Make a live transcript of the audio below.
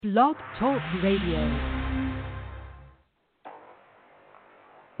Blog Talk Radio.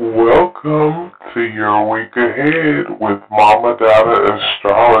 Welcome to your week ahead with Mama Dada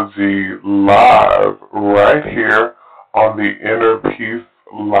Astrology live right here on the Inner Peace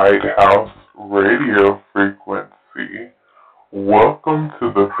Lighthouse radio frequency. Welcome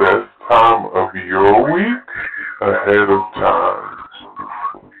to the best time of your week ahead of time.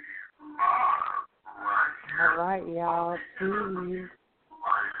 All right, y'all. Please.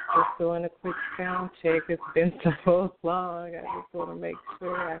 Just doing a quick sound check. It's been so long. I just want to make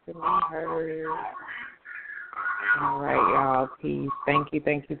sure I can be heard. All right, y'all. Peace. Thank you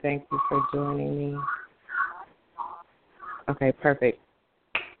for joining me. Okay, perfect.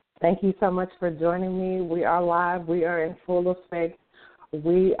 Thank you so much for joining me. We are live. We are in full effect.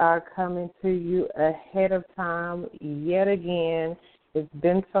 We are coming to you ahead of time yet again. It's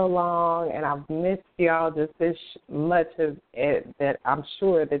been so long, and I've missed y'all just as much as that I'm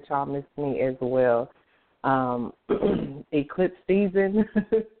sure that y'all missed me as well. Eclipse season,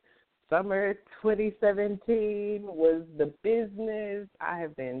 summer 2017 was the business. I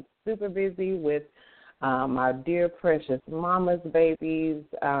have been super busy with my dear precious mama's babies.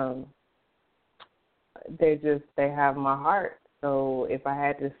 They have my heart. So if I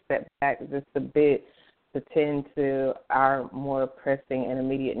had to step back just a bit to tend to our more pressing and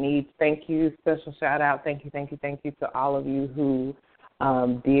immediate needs. Thank you. Special shout out. Thank you to all of you who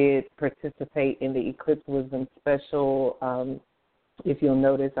did participate in the Eclipse Wisdom Special. If you'll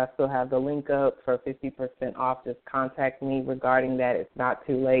notice, I still have the link up for 50% off. Just contact me regarding that. It's not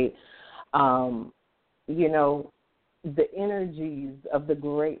too late. The energies of the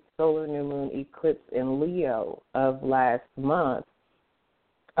great solar new moon eclipse in Leo of last month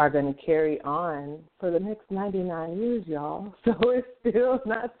are going to carry on for the next 99 years, y'all. So it's still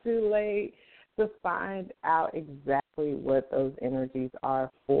not too late to find out exactly what those energies are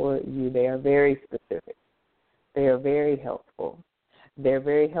for you. They are very specific. They are very helpful. They're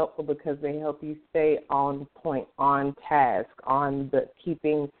very helpful because they help you stay on point, on task, on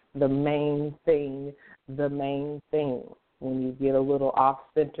keeping the main thing the main thing. When you get a little off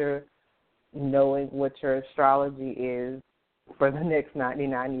center, knowing what your astrology is for the next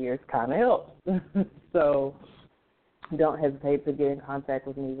 99 years kind of helps. So don't hesitate to get in contact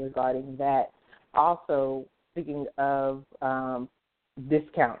with me regarding that. Also, speaking of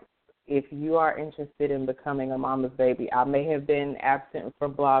discounts, if you are interested in becoming a mama's baby, I may have been absent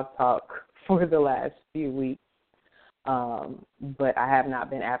from Blog Talk for the last few weeks, but I have not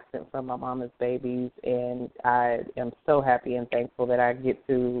been absent from my mama's babies, and I am so happy and thankful that I get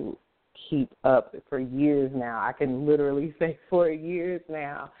to keep up for years now. I can literally say for years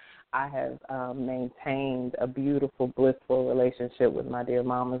now I have maintained a beautiful, blissful relationship with my dear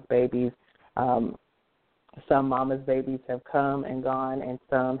mama's babies. Some mama's babies have come and gone, and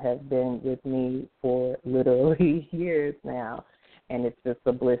some have been with me for literally years now. And it's just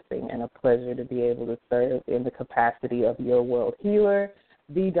a blessing and a pleasure to be able to serve in the capacity of your world healer,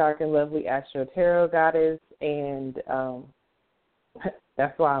 the dark and lovely Astro Tarot goddess, and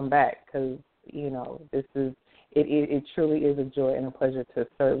that's why I'm back, because, this is, it truly is a joy and a pleasure to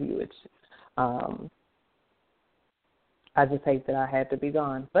serve you. I just hate that I had to be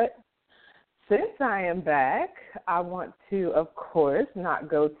gone. But since I am back, I want to, of course, not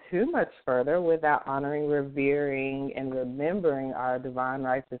go too much further without honoring, revering, and remembering our divine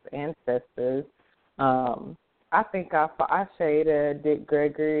righteous ancestors. I think I shade Dick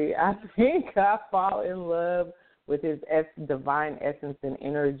Gregory. I think I fall in love with his divine essence and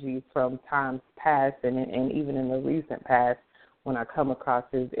energy from times past and even in the recent past when I come across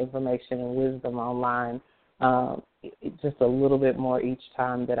his information and wisdom online, just a little bit more each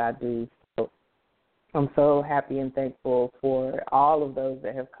time that I do. So I'm so happy and thankful for all of those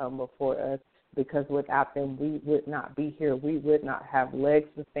that have come before us, because without them we would not be here. We would not have legs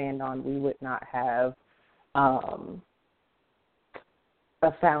to stand on. We would not have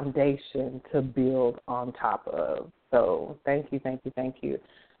a foundation to build on top of. So thank you. Special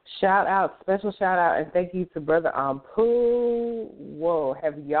shout out, and thank you to Brother Ampu. Whoa,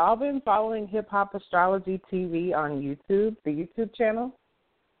 have y'all been following Hip Hop Astrology TV on YouTube, the YouTube channel?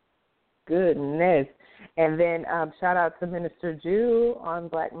 Goodness. And then shout out to Minister Jew on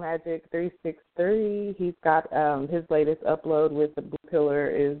Black Magic 363. He's got his latest upload with the Blue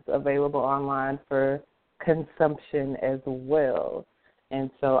Pillar is available online for consumption as well. And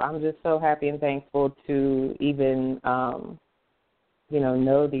so I'm just so happy and thankful to even,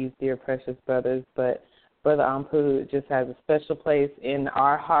 know these dear precious brothers. But Brother Ampu just has a special place in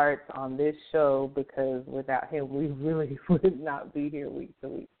our hearts on this show, because without him we really would not be here week to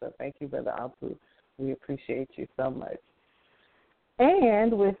week. So thank you, Brother Ampu. We appreciate you so much.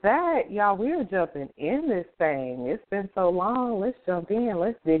 And with that, y'all, we are jumping in this thing. It's been so long. Let's jump in.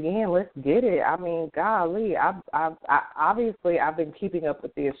 Let's dig in. Let's get it. I mean, golly, obviously I've been keeping up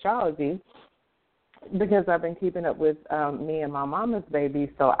with the astrology because I've been keeping up with me and my mama's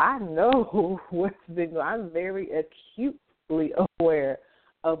baby. So I know what's been going on. I'm very acutely aware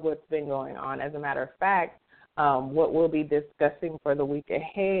of what's been going on. As a matter of fact, what we'll be discussing for the week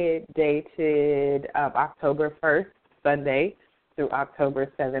ahead, dated October 1st, Sunday, through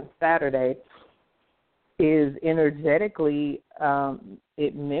October 7th, Saturday, is energetically,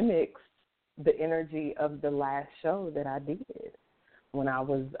 it mimics the energy of the last show that I did when I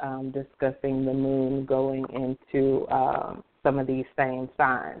was discussing the moon going into some of these same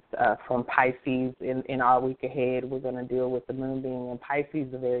signs. From Pisces, in our week ahead, we're going to deal with the moon being in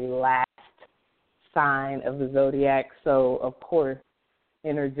Pisces, the very last sign of the zodiac. So, of course,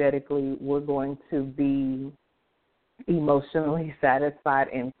 energetically, we're going to be emotionally satisfied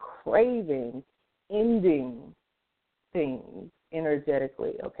and craving ending things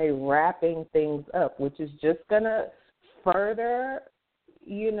energetically, okay, wrapping things up, which is just going to further,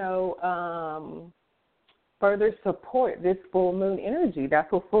 further support this full moon energy.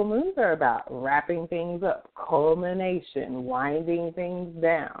 That's what full moons are about, wrapping things up, culmination, winding things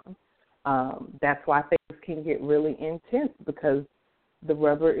down. That's why things can get really intense, because the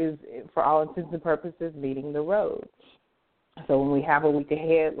rubber is, for all intents and purposes, meeting the road. So when we have a week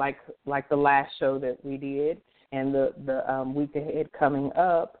ahead, like the last show that we did, and the week ahead coming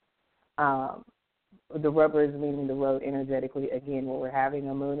up, the rubber is meeting the road energetically again, where we're having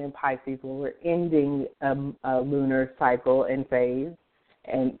a moon in Pisces, where we're ending a lunar cycle and phase,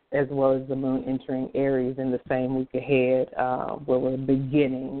 and as well as the moon entering Aries in the same week ahead, where we're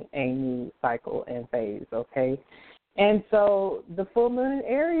beginning a new cycle and phase, okay? And so the full moon in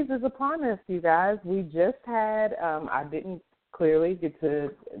Aries is upon us, you guys. We just had, I didn't clearly get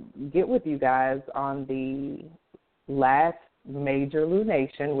to get with you guys on the last major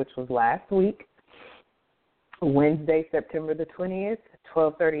lunation, which was last week, Wednesday, September the 20th,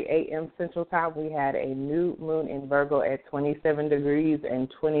 12:30 a.m. Central Time. We had a new moon in Virgo at 27 degrees and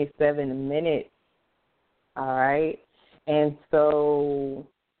 27 minutes, all right? And so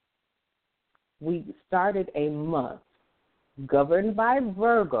we started a month governed by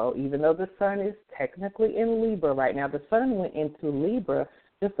Virgo, even though the sun is technically in Libra right now. The sun went into Libra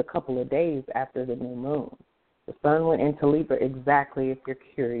just a couple of days after the new moon. The sun went into Libra exactly, if you're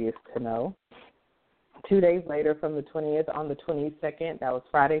curious to know. 2 days later, from the 20th on the 22nd, that was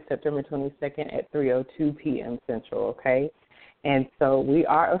Friday, September 22nd at 3:02 p.m. Central, okay? And so we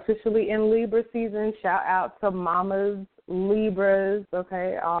are officially in Libra season. Shout out to Mama's Libras,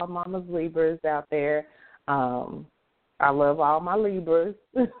 okay, all Mama's Libras out there. I love all my Libras.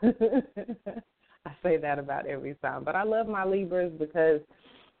 I say that about every time, but I love my Libras because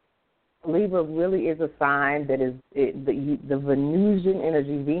Libra really is a sign that is the Venusian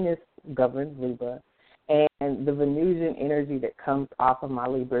energy. Venus governs Libra, and the Venusian energy that comes off of my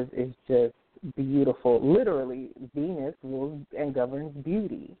Libras is just beautiful. Literally, Venus rules and governs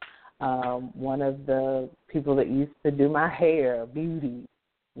beauty. One of the people that used to do my hair, Beauty,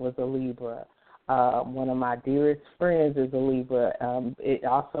 was a Libra. One of my dearest friends is a Libra. It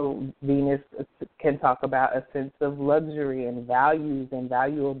also, Venus can talk about a sense of luxury and values and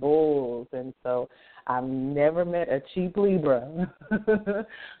valuables. And so I've never met a cheap Libra.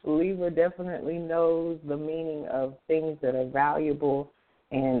 Libra definitely knows the meaning of things that are valuable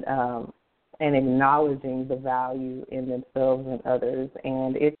and acknowledging the value in themselves and others.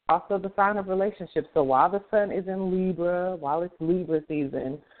 And it's also the sign of relationships. So while the sun is in Libra, while it's Libra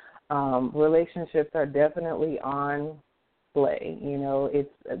season, relationships are definitely on display. You know,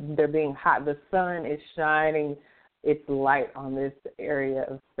 they're being hot. The sun is shining its light on this area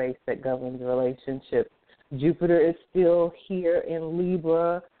of space that governs relationships. Jupiter is still here in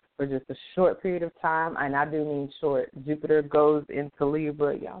Libra for just a short period of time, and I do mean short. Jupiter goes into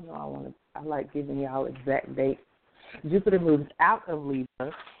Libra. Y'all know I like giving y'all exact dates. Jupiter moves out of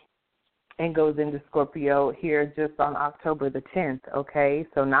Libra and goes into Scorpio here just on October the 10th, okay?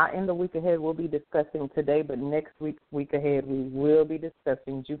 So not in the week ahead we'll be discussing today, but next week ahead we will be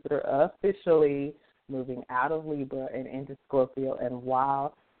discussing Jupiter officially moving out of Libra and into Scorpio. And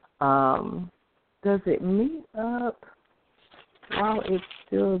while does it meet up while it's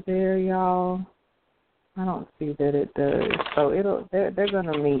still there, y'all? I don't see that it does. So they're going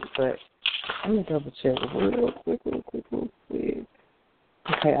to meet, but let me double check real quick.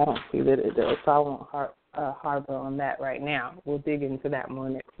 Okay, I don't see that it does, so I won't harbor on that right now. We'll dig into that more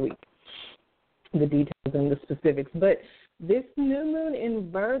next week, the details and the specifics. But this new moon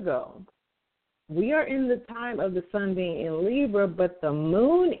in Virgo we are in the time of the sun being in Libra, but the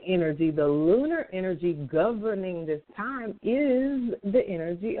moon energy, the lunar energy governing this time is the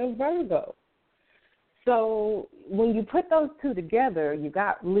energy of Virgo. So when you put those two together, you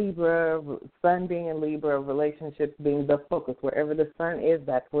got Libra, sun being in Libra, relationships being the focus. Wherever the sun is,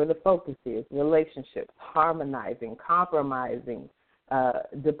 that's where the focus is. Relationships, harmonizing, compromising,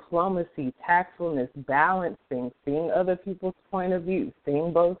 diplomacy, tactfulness, balancing, seeing other people's point of view,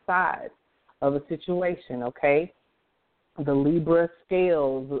 seeing both sides of a situation, okay? The Libra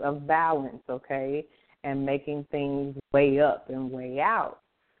scales of balance, okay, and making things way up and way out.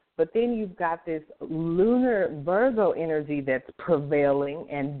 But then you've got this lunar Virgo energy that's prevailing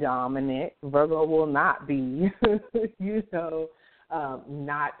and dominant. Virgo will not be,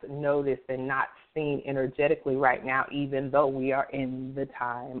 not noticed and not seen energetically right now, even though we are in the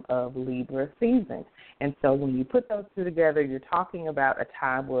time of Libra season. And so when you put those two together, you're talking about a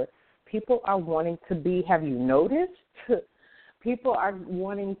time where people are wanting to be, have you noticed? People are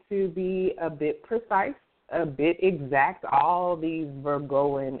wanting to be a bit precise, a bit exact, all these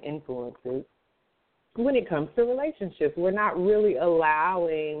Virgoan influences when it comes to relationships. We're not really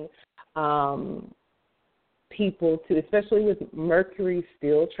allowing people to, especially with Mercury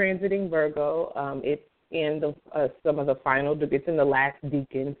still transiting Virgo, it's in some of the final, it's in the last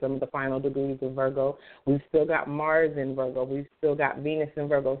decan, some of the final degrees of Virgo. We've still got Mars in Virgo. We've still got Venus in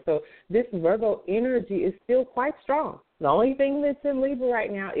Virgo. So this Virgo energy is still quite strong. The only thing that's in Libra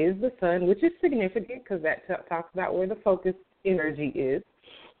right now is the sun, which is significant because that talks about where the focus energy is.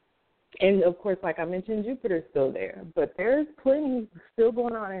 And, of course, like I mentioned, Jupiter's still there. But there's plenty still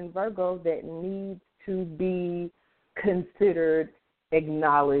going on in Virgo that needs to be considered,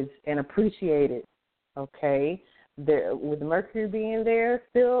 acknowledged, and appreciated, okay? With Mercury being there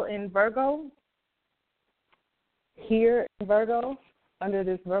still in Virgo, here in Virgo, under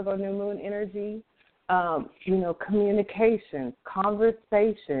this Virgo new moon energy, communications,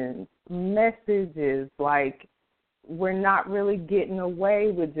 conversations, messages, like we're not really getting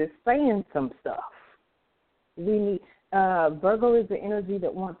away with just saying some stuff. We need Virgo is the energy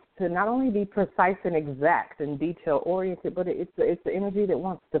that wants to not only be precise and exact and detail oriented, but it's the energy that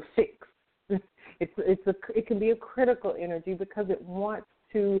wants to fix. It can be a critical energy because it wants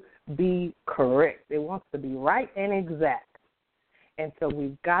to be correct. It wants to be right and exact. And so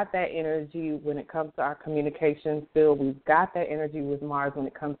we've got that energy when it comes to our communication still. We've got that energy with Mars when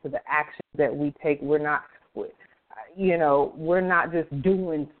it comes to the actions that we take. We're not just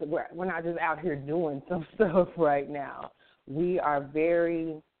doing, we're not just out here doing some stuff right now. We are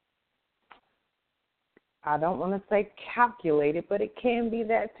very, I don't want to say calculated, but it can be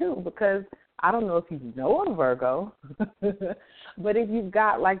that too, because I don't know if you know a Virgo, but if you've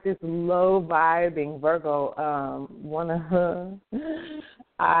got like this low vibing Virgo,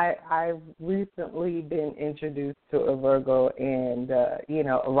 I've recently been introduced to a Virgo, and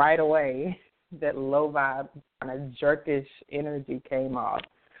right away that low vibe kind of jerkish energy came off.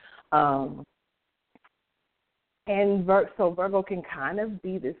 So Virgo can kind of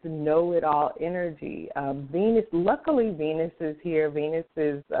be this know-it-all energy. Luckily Venus is here. Venus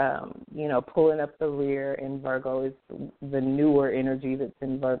is, pulling up the rear in Virgo. It's the newer energy that's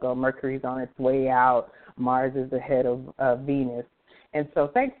in Virgo. Mercury's on its way out. Mars is ahead of Venus. And so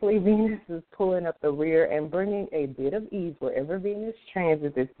thankfully Venus is pulling up the rear and bringing a bit of ease. Wherever Venus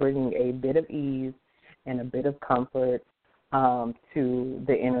transits, it's bringing a bit of ease and a bit of comfort to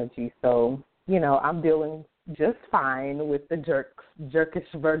the energy. So, I'm dealing just fine with the jerkish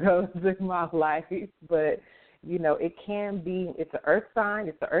Virgos in my life, but it can be. It's an earth sign.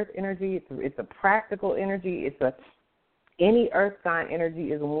 It's an earth energy. It's a practical energy. Any earth sign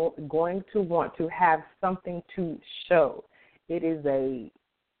energy is going to want to have something to show. It is a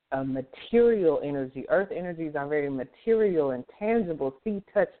material energy. Earth energies are very material and tangible. See,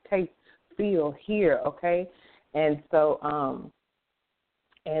 touch, taste, feel, hear. Okay, and so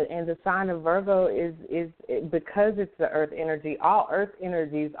And the sign of Virgo is because it's the earth energy. All earth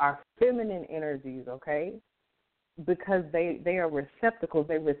energies are feminine energies, okay? Because they are receptacles.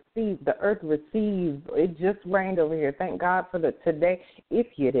 They receive. The earth receives. It just rained over here. Thank God for today. If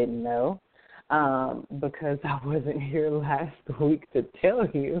you didn't know, because I wasn't here last week to tell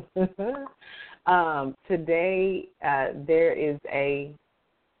you. Today there is a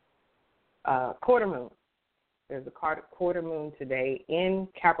quarter moon. There's a quarter moon today in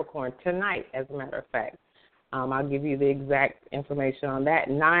Capricorn, tonight, as a matter of fact. I'll give you the exact information on that.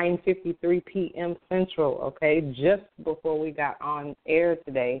 9:53 p.m. Central, okay, just before we got on air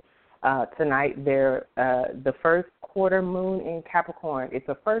today. Tonight, the first quarter moon in Capricorn. It's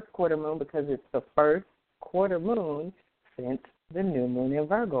a first quarter moon because it's the first quarter moon since the new moon in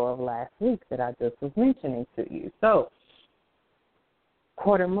Virgo of last week that I just was mentioning to you. So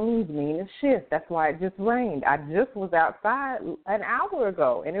quarter moons mean a shift. That's why it just rained. I just was outside an hour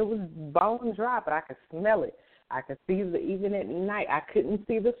ago, and it was bone dry, but I could smell it. I could see even at night. I couldn't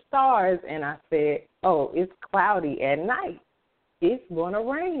see the stars, and I said, oh, it's cloudy at night. It's going to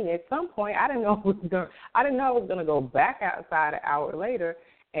rain at some point. I didn't know it was going to go back outside an hour later,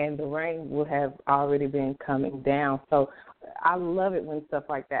 and the rain would have already been coming down. So I love it when stuff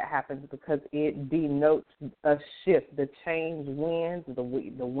like that happens because it denotes a shift, the change winds, the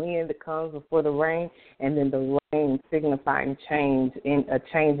wind that comes before the rain, and then the rain signifying change in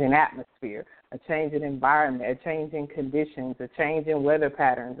atmosphere, a change in environment, a change in conditions, a change in weather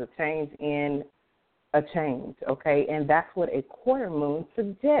patterns, a change, okay? And that's what a quarter moon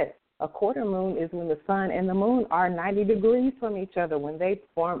suggests. A quarter moon is when the sun and the moon are 90 degrees from each other, when they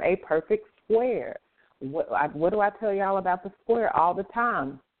form a perfect square. What do I tell y'all about the square all the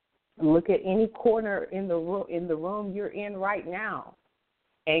time? Look at any corner in the room you're in right now,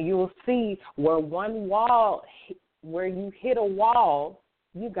 and you'll see where where you hit a wall,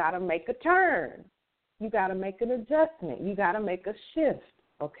 you got to make a turn. You got to make an adjustment. You got to make a shift,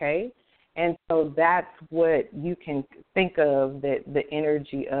 okay? And so that's what you can think of, that the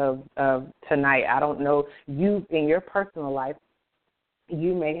energy of tonight. I don't know, you in your personal life,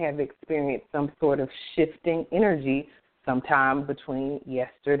 you may have experienced some sort of shifting energy sometime between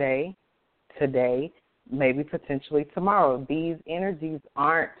yesterday, today, maybe potentially tomorrow. These energies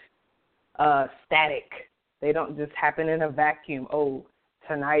aren't static. They don't just happen in a vacuum. Oh,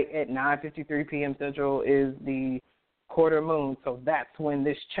 tonight at 9:53 p.m. Central is the quarter moon, so that's when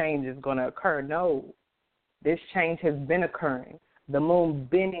this change is going to occur. No, this change has been occurring. The moon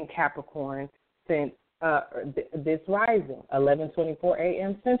been in Capricorn since this rising, 11:24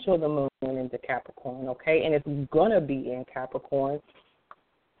 a.m. Central, the moon went into Capricorn, okay? And it's going to be in Capricorn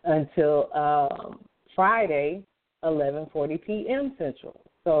until Friday, 11:40 p.m. Central.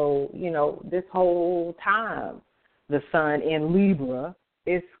 So, this whole time, the sun in Libra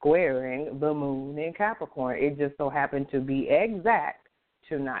is squaring the moon in Capricorn. It just so happened to be exact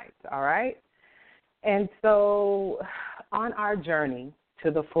tonight, all right? And so on our journey to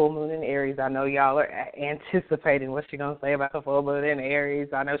the full moon in Aries, I know y'all are anticipating what she's going to say about the full moon in Aries.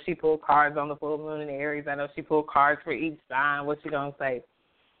 I know she pulled cards on the full moon in Aries. I know she pulled cards for each sign. What's she going to say?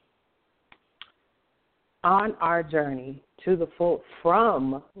 On our journey to the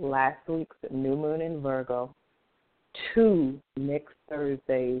from last week's new moon in Virgo to next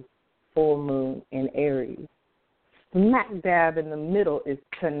Thursday's full moon in Aries, smack dab in the middle is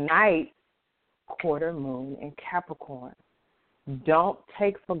tonight's quarter moon in Capricorn. Don't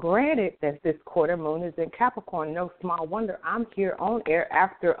take for granted that this quarter moon is in Capricorn. No small wonder I'm here on air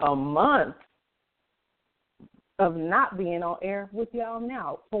after a month of not being on air with y'all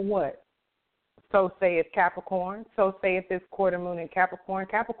now. For what? So say it's Capricorn. So say it's this quarter moon in Capricorn.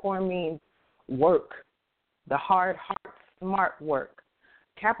 Capricorn means work, the hard, smart work.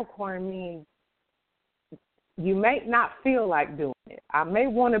 Capricorn means you may not feel like doing it. I may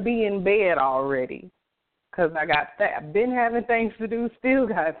want to be in bed already because I've been having things to do, still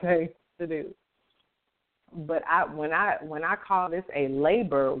got things to do. But when I call this a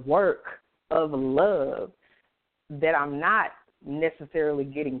labor work of love, that I'm not necessarily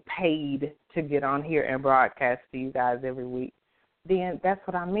getting paid to get on here and broadcast to you guys every week, then that's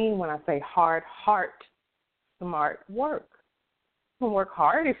what I mean when I say hard, smart work. You can work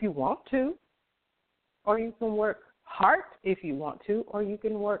hard if you want to, or you can work hard if you want to, or you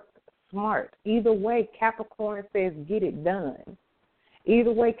can work smart. Either way, Capricorn says get it done.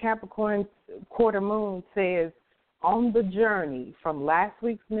 Either way, Capricorn's quarter moon says on the journey from last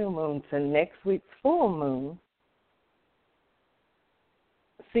week's new moon to next week's full moon.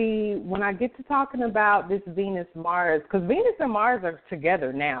 See, when I get to talking about this Venus-Mars, because Venus and Mars are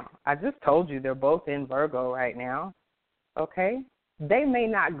together now. I just told you they're both in Virgo right now, okay? They may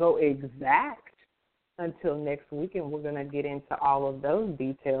not go exact until next week, and we're going to get into all of those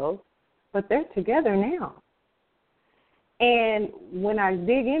details, but they're together now. And when I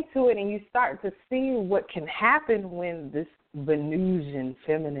dig into it and you start to see what can happen when this Venusian,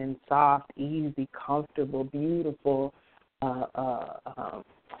 feminine, soft, easy, comfortable, beautiful,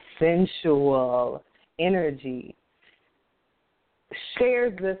 sensual energy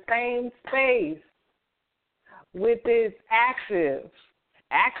shares the same space with this active,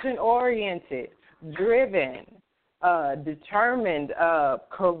 action-oriented, driven, determined,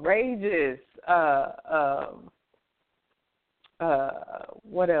 courageous,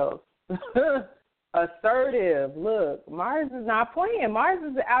 what else? Assertive. Look, Mars is not playing. Mars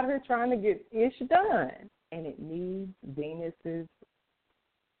is out here trying to get ish done. and it needs Venus's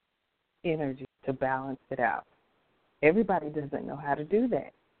energy to balance it out. Everybody doesn't know how to do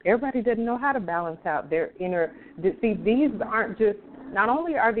that. Everybody doesn't know how to balance out their inner. See, these aren't just, not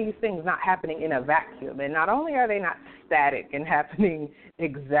only are these things not happening in a vacuum, and not only are they not static and happening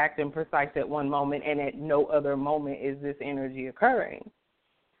exact and precise at one moment, and at no other moment is this energy occurring,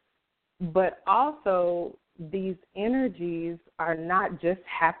 but also these energies are not just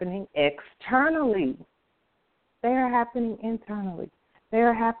happening externally. They are happening internally. They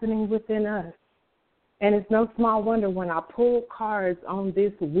are happening within us. And it's no small wonder when I pull cards on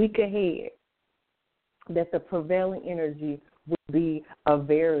this week ahead that the prevailing energy will be a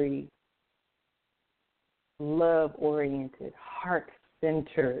very love-oriented,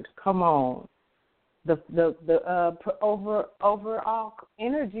 heart-centered. Come on. The overall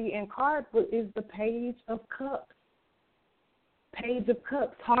energy and card is the Page of Cups. Page of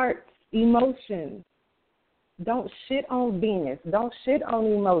Cups, hearts, emotions. Don't shit on Venus. Don't shit on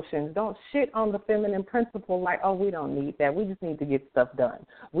emotions. Don't shit on the feminine principle like, oh, we don't need that. We just need to get stuff done.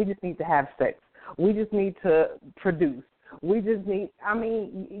 We just need to have sex. We just need to produce. We just need,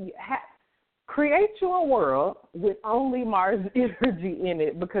 create your world with only Mars energy in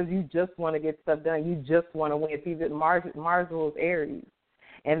it because you just want to get stuff done. You just want to win. See, Mars rules Aries.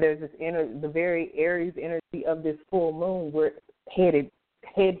 And there's this the very Aries energy of this full moon. We're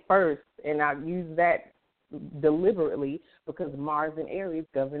head first, and I use that deliberately because Mars in Aries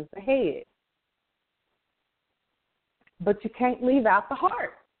governs the head. But you can't leave out the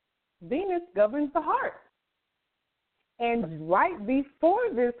heart. Venus governs the heart. And right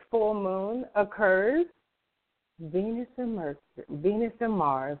before this full moon occurs, Venus and Mars,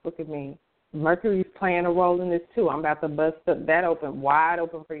 look at me. Mercury's playing a role in this too. I'm about to bust that open, wide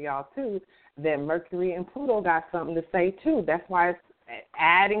open for y'all too, that Mercury and Pluto got something to say too. That's why it's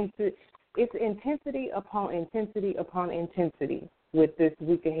adding to, it's intensity upon intensity upon intensity with this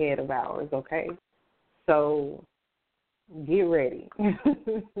week ahead of ours, okay? So get ready.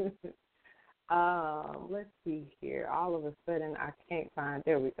 Let's see here. All of a sudden, I can't find,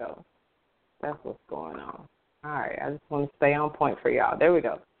 there we go. That's what's going on. All right, I just want to stay on point for y'all. There we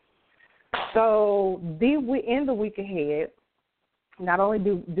go. So in the week ahead, not only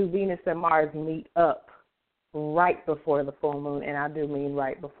do Venus and Mars meet up right before the full moon, and I do mean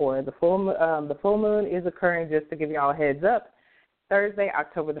right before. The full moon is occurring, just to give y'all a heads up, Thursday,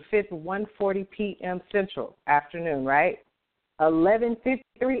 October the 5th, 1:40 p.m. Central afternoon, right? 11:53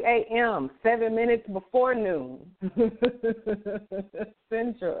 a.m., 7 minutes before noon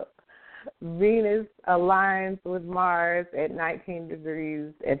Central. Venus aligns with Mars at 19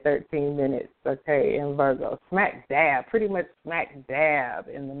 degrees at 13 minutes, okay, in Virgo. Pretty much smack dab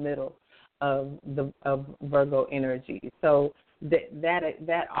in the middle of Virgo energy. So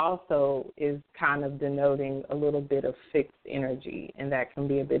that also is kind of denoting a little bit of fixed energy, and that can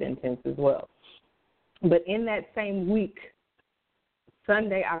be a bit intense as well. But in that same week,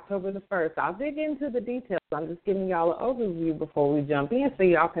 Sunday, October the 1st, I'll dig into the details. I'm just giving y'all an overview before we jump in so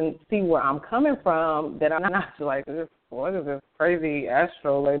y'all can see where I'm coming from, that I'm not like, what is this crazy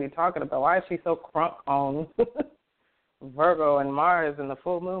astro lady talking about? Why is she so crunk on Virgo and Mars and the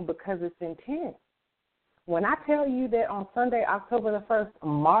full moon? Because it's intense. When I tell you that on Sunday, October the 1st,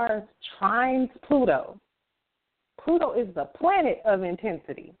 Mars trines Pluto. Pluto is the planet of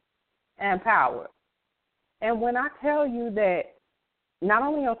intensity and power. And when I tell you that not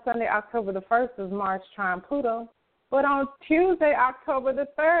only on Sunday, October the 1st, is Mars trine Pluto, but on Tuesday, October the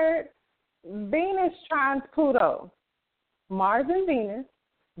 3rd, Venus trines Pluto. Mars and Venus,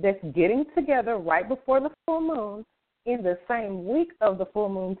 that's getting together right before the full moon, in the same week of the full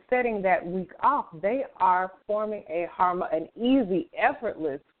moon, setting that week off, they are forming an easy,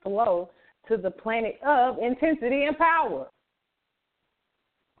 effortless flow to the planet of intensity and power.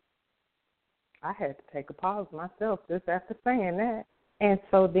 I had to take a pause myself just after saying that. And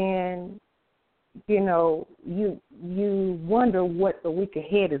so then, you wonder what the week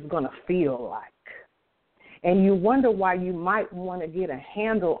ahead is going to feel like. And you wonder why you might want to get a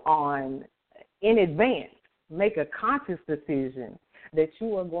handle on, in advance, make a conscious decision that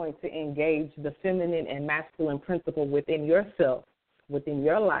you are going to engage the feminine and masculine principle within yourself, within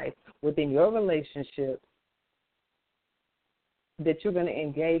your life, within your relationships, that you're going to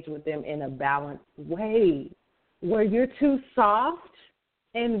engage with them in a balanced way, where you're too soft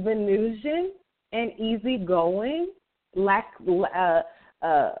and Venusian and easygoing,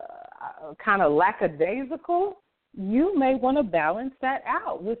 kind of lackadaisical. You may want to balance that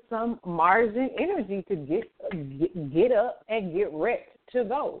out with some Martian energy to get up and get ready to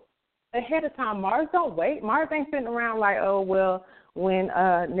go. ahead of time. Mars don't wait. Mars ain't sitting around like, oh, well, when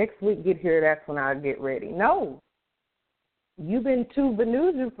next week get here, that's when I get ready. No. You've been too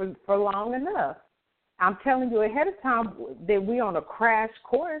Venusian for long enough. I'm telling you ahead of time that we on a crash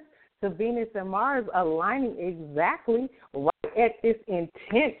course to Venus and Mars aligning exactly right at this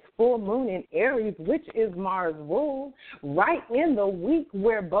intense full moon in Aries, which is Mars rule, right in the week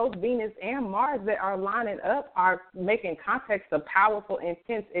where both Venus and Mars that are lining up are making contact to powerful,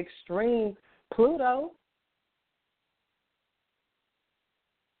 intense, extreme Pluto.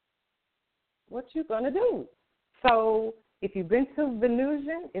 What you going to do? So if you've been too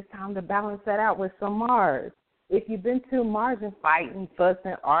Venusian, it's time to balance that out with some Mars. If you've been too Mars and fighting,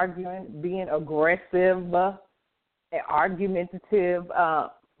 fussing, arguing, being aggressive, argumentative,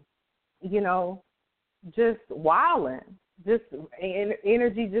 just wilding, just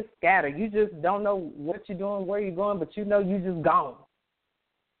energy just scattered. You just don't know what you're doing, where you're going, but you know you just gone.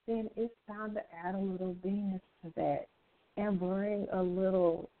 Then it's time to add a little Venus to that and bring a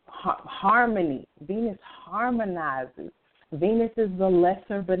little harmony. Venus harmonizes. Venus is the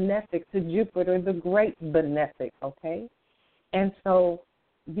lesser benefic to Jupiter, the great benefic, okay? And so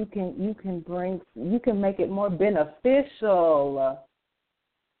you can make it more beneficial.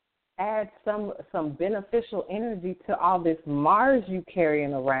 Add some beneficial energy to all this Mars you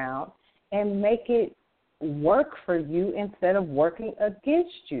carrying around and make it work for you instead of working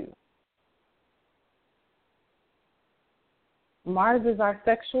against you. Mars is our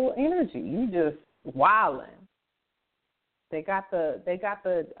sexual energy. You just wilding. They got the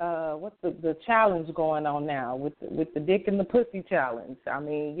what's the challenge going on now with the dick and the pussy challenge. I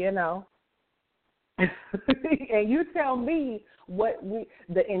mean, and you tell me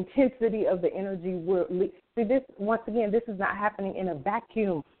the intensity of the energy will see. This once again, this is not happening in a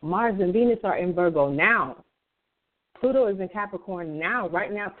vacuum. Mars and Venus are in Virgo now. Pluto is in Capricorn now,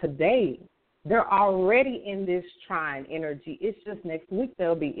 right now, today. They're already in this trine energy. It's just next week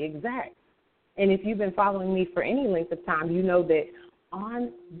they'll be exact. And if you've been following me for any length of time, you know that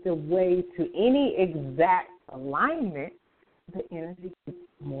on the way to any exact alignment, the energy gets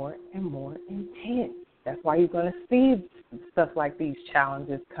more and more intense. That's why you're going to see stuff like these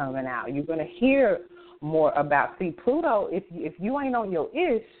challenges coming out. You're going to hear more about, Pluto, if you ain't on your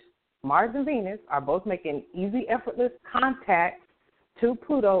ish, Mars and Venus are both making easy, effortless contact to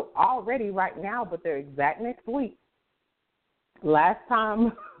Pluto already right now, but they're exact next week. Last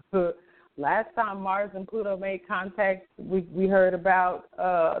time Mars and Pluto made contact, we heard about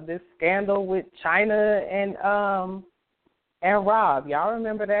this scandal with China and Rob. Y'all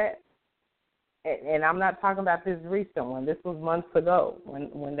remember that? And I'm not talking about this recent one. This was months ago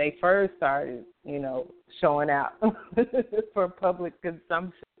when they first started, showing out for public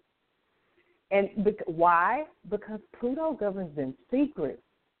consumption. And why? Because Pluto governs in secret.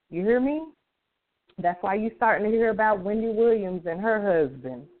 You hear me? That's why you're starting to hear about Wendy Williams and her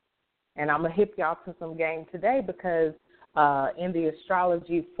husband. And I'm going to hip y'all to some game today because in the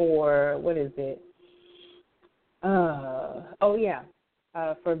astrology for,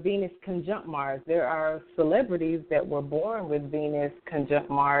 for Venus conjunct Mars, there are celebrities that were born with Venus conjunct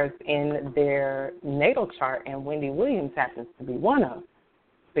Mars in their natal chart, and Wendy Williams happens to be one of them.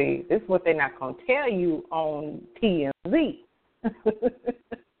 See, this is what they're not going to tell you on TMZ.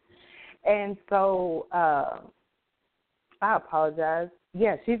 And so I apologize.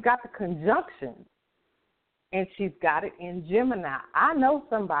 Yeah, she's got the conjunction, and she's got it in Gemini. I've known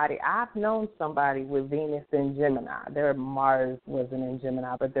somebody with Venus in Gemini. Their Mars wasn't in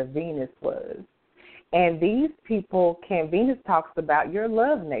Gemini, but their Venus was. And these people Venus talks about your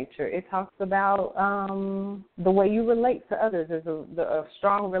love nature. It talks about the way you relate to others. There's a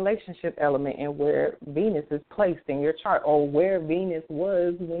strong relationship element in where Venus is placed in your chart or where Venus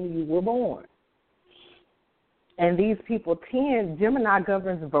was when you were born. And these people Gemini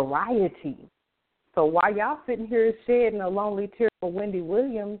governs variety. So while y'all sitting here shedding a lonely tear for Wendy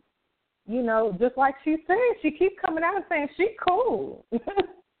Williams, just like she said, she keeps coming out and saying she cool.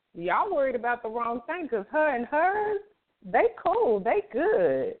 Y'all worried about the wrong thing because her and hers, they cool, they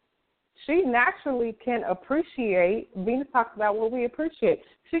good. She naturally can appreciate, Venus talks about what we appreciate.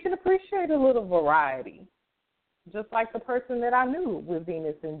 She can appreciate a little variety, just like the person that I knew with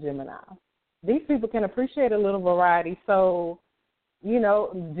Venus and Gemini. These people can appreciate a little variety. So,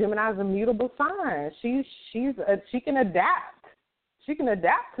 Gemini's a mutable sign. She can adapt. She can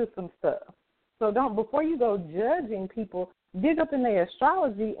adapt to some stuff. So before you go judging people, dig up in their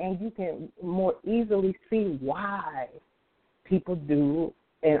astrology and you can more easily see why people do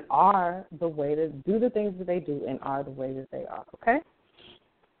and are the way to do the things that they do and are the way that they are, okay?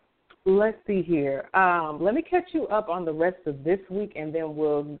 Let's see here. Let me catch you up on the rest of this week, and then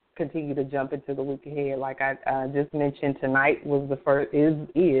we'll continue to jump into the week ahead. Like I just mentioned, tonight was the first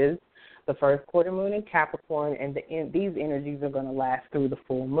is the first quarter moon in Capricorn, and these energies are going to last through the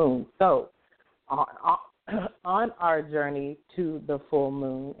full moon. So, on our journey to the full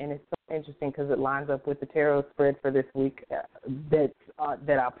moon, and it's so interesting because it lines up with the tarot spread for this week that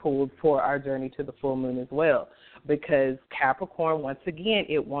I pulled for our journey to the full moon as well. Because Capricorn, once again,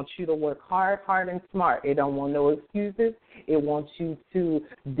 it wants you to work hard, and smart. It don't want no excuses. It wants you to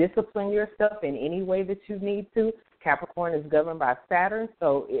discipline yourself in any way that you need to. Capricorn is governed by Saturn,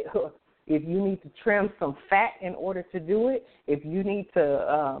 so if you need to trim some fat in order to do it, if you need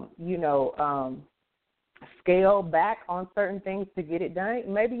to, scale back on certain things to get it done,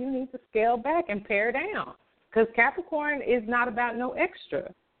 maybe you need to scale back and pare down. Because Capricorn is not about no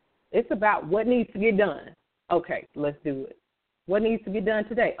extra. It's about what needs to get done. Okay, let's do it. What needs to get done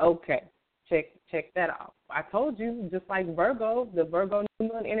today? Okay, check that off. I told you, just like Virgo, the Virgo new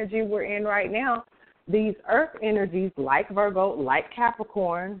moon energy we're in right now, these earth energies like Virgo, like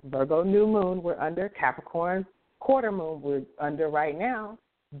Capricorn, Virgo new moon we're under, Capricorn quarter moon we're under right now,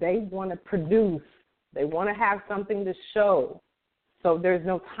 they want to produce. They want to have something to show. So there's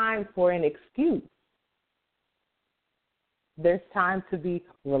no time for an excuse. There's time to be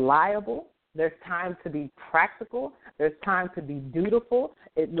reliable. There's time to be practical. There's time to be dutiful.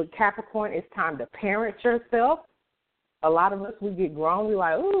 With Capricorn, it's time to parent yourself. A lot of us, we get grown. We're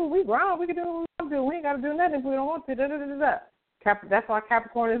like, ooh, we grown. We can do what we want to do. We ain't got to do nothing if we don't want to. Da, da, da, da, da. That's why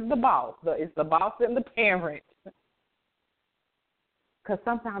Capricorn is the boss. It's the boss and the parent. Because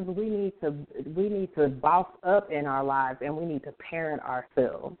sometimes we need to boss up in our lives, and we need to parent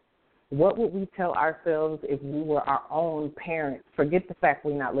ourselves. What would we tell ourselves if we were our own parents? Forget the fact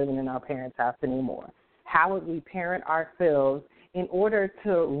we're not living in our parents' house anymore. How would we parent ourselves in order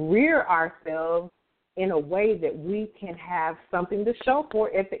to rear ourselves in a way that we can have something to show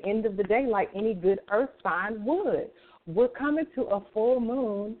for at the end of the day, like any good earth sign would? We're coming to a full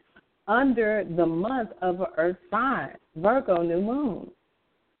moon under the month of an earth sign, Virgo new moon.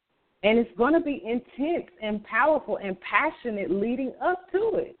 And it's going to be intense and powerful and passionate leading up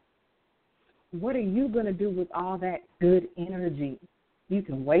to it. What are you going to do with all that good energy? You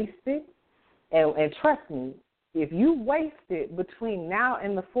can waste it. And trust me, if you waste it between now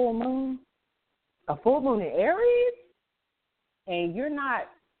and the full moon, a full moon in Aries, and you're not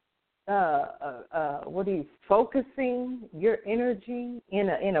focusing your energy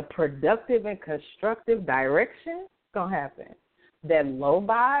in a productive and constructive direction, it's going to happen. That low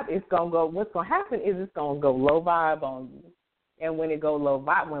vibe, it's going to go, what's going to happen is it's going to go low vibe on you. And when it go low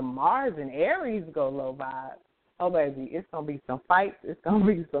vibe, when Mars and Aries go low vibe, oh, baby, it's going to be some fights. It's going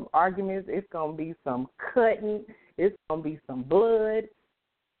to be some arguments. It's going to be some cutting. It's going to be some blood.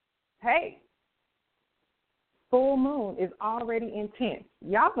 Hey, full moon is already intense.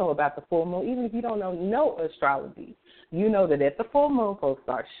 Y'all know about the full moon. Even if you don't know no astrology, you know that at the full moon, folks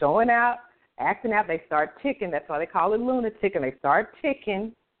start showing out, acting out. They start ticking. That's why they call it lunatic. And they start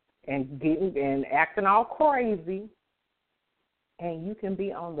ticking and acting all crazy. And you can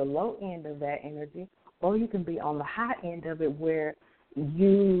be on the low end of that energy, or you can be on the high end of it where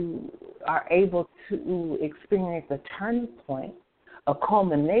you are able to experience a turning point, a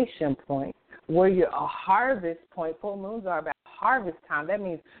culmination point, where you're a harvest point. Full moons are about harvest time. That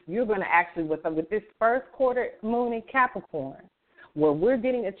means you're going to actually, with this first quarter moon in Capricorn, where we're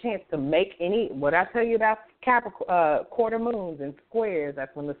getting a chance to make what I tell you about Capricorn, quarter moons and squares,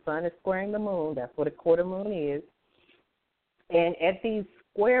 that's when the sun is squaring the moon. That's what a quarter moon is. And at these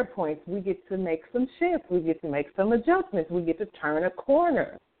square points, we get to make some shifts. We get to make some adjustments. We get to turn a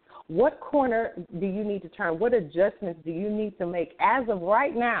corner. What corner do you need to turn? What adjustments do you need to make as of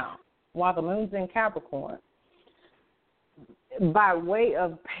right now while the moon's in Capricorn? By way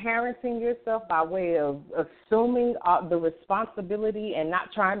of parenting yourself, by way of assuming the responsibility and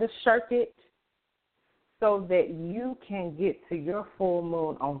not trying to shirk it, so that you can get to your full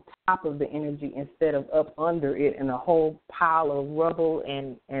moon on top of the energy instead of up under it in a whole pile of rubble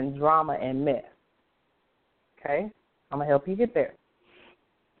and drama and mess. Okay? I'm going to help you get there.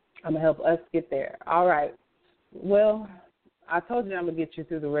 I'm going to help us get there. All right. Well, I told you I'm going to get you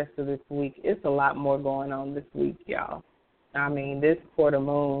through the rest of this week. It's a lot more going on this week, y'all. I mean, this quarter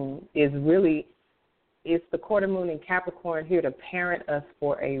moon is really, it's the quarter moon in Capricorn here to parent us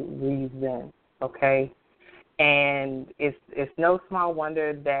for a reason, okay? And it's no small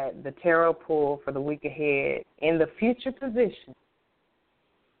wonder that the tarot pull for the week ahead in the future position,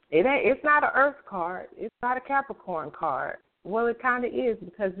 it's not an Earth card. It's not a Capricorn card. Well, it kind of is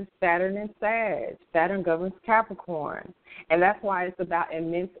because it's Saturn and Sag. Saturn governs Capricorn. And that's why it's about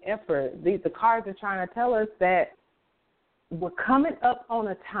immense effort. The cards are trying to tell us that we're coming up on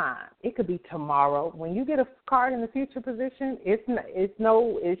a time. It could be tomorrow. When you get a card in the future position,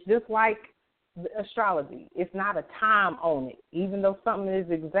 it's just like astrology. It's not a time on it, even though something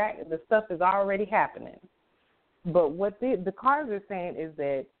is exact. The stuff is already happening. But what the cards are saying is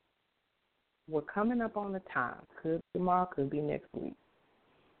that we're coming up on a time. Could be tomorrow, could be next week,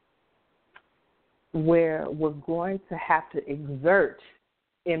 where we're going to have to exert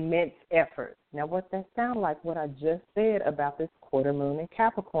immense effort. Now, what that sounds like, what I just said about this quarter moon in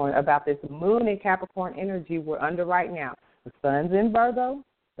Capricorn, about this moon in Capricorn energy we're under right now. The sun's in Virgo,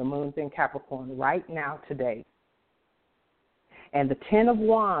 the moon's in Capricorn right now today. And the Ten of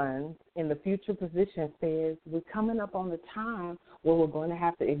Wands in the future position says we're coming up on the time where we're going to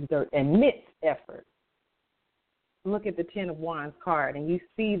have to exert immense effort. Look at the Ten of Wands card, and you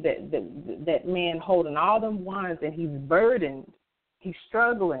see that man holding all them wands, and he's burdened. He's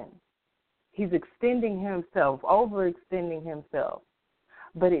struggling. He's extending himself, overextending himself.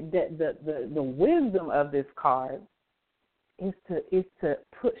 But the wisdom of this card is to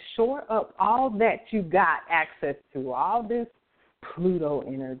shore up all that you got access to, all this Pluto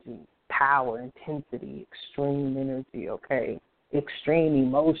energy, power, intensity, extreme energy, okay, extreme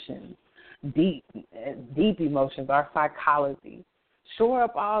emotions, deep emotions, our psychology. Shore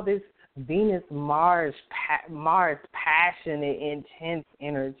up all this Venus, Mars, passionate, intense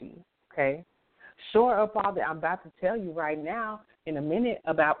energy, okay? Shore up all that. I'm about to tell you right now in a minute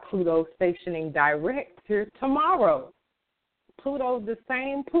about Pluto stationing direct here tomorrow. Pluto's the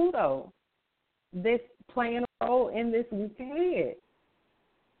same Pluto that's playing a role in this week ahead.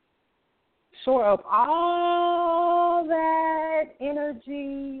 Shore up all that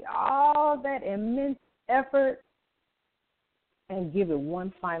energy, all that immense effort, and give it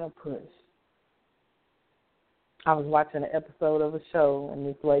one final push. I was watching an episode of a show, and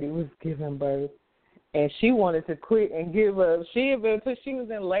this lady was giving birth, and she wanted to quit and give up. She was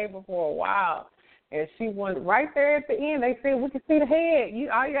in labor for a while, and she wanted right there at the end. They said, "We can see the head.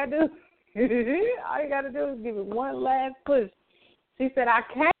 All you gotta do is give it one last push." She said, "I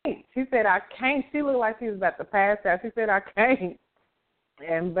can't." She said, "I can't." She looked like she was about to pass out. She said, "I can't."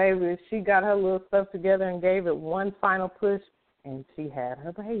 And baby, she got her little stuff together and gave it one final push, and she had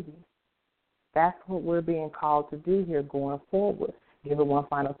her baby. That's what we're being called to do here going forward. Give it one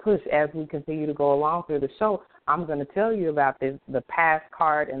final push. As we continue to go along through the show, I'm going to tell you about the past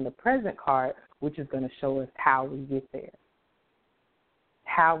card and the present card, which is going to show us how we get there,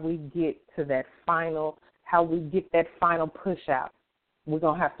 how we get to that final, how we get that final push out. We're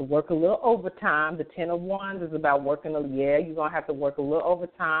going to have to work a little overtime. The Ten of Wands is about working you're going to have to work a little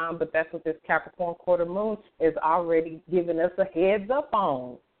overtime, but that's what this Capricorn quarter moon is already giving us a heads up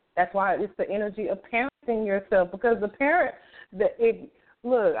on. That's why it's the energy of parenting yourself, because the parent,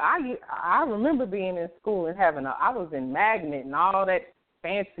 look, I remember being in school and I was in magnet and all that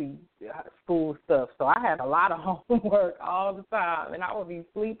fancy school stuff, so I had a lot of homework all the time, and I would be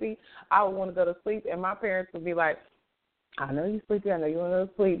sleepy. I would want to go to sleep, and my parents would be like, "I know you're sleepy, I know you want to go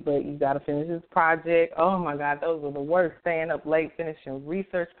to sleep, but you got to finish this project." Oh, my God, those were the worst, staying up late, finishing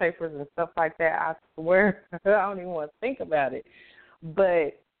research papers and stuff like that. I swear, I don't even want to think about it.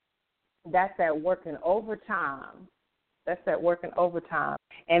 But that's that working overtime.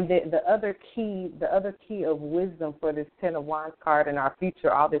 And the other key of wisdom for this Ten of Wands card in our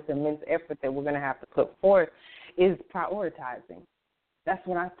future, all this immense effort that we're going to have to put forth, is prioritizing. That's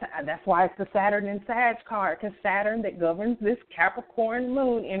why it's the Saturn and Sag card, because Saturn, that governs this Capricorn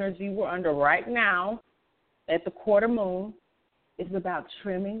moon energy we're under right now at the quarter moon, is about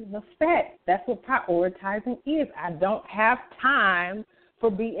trimming the fat. That's what prioritizing is. I don't have time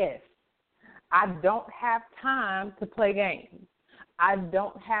for BS. I don't have time to play games. I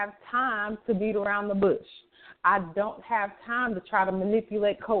don't have time to beat around the bush. I don't have time to try to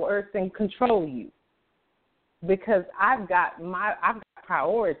manipulate, coerce, and control you, because I've got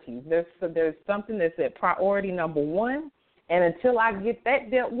priorities. There's something that's at priority number one, and until I get that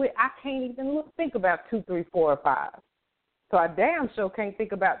dealt with, I can't even think about 2, 3, 4, or 5. So I damn sure can't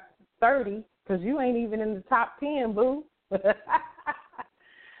think about 30, because you ain't even in the top 10, boo.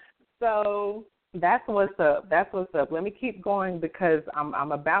 So that's what's up. Let me keep going, because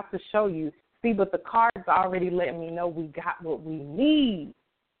I'm about to show you. See, but the cards already letting me know we got what we need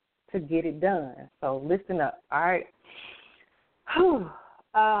to get it done. So listen up, all right?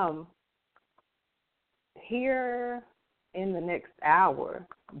 Here in the next hour,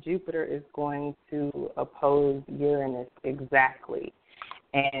 Jupiter is going to oppose Uranus exactly.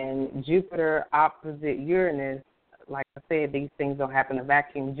 And Jupiter opposite Uranus, like I said, these things don't happen in a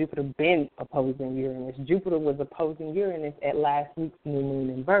vacuum. Jupiter been opposing Uranus. Jupiter was opposing Uranus at last week's new moon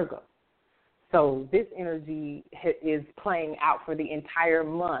in Virgo. So this energy is playing out for the entire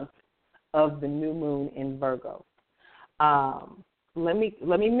month of the new moon in Virgo. Let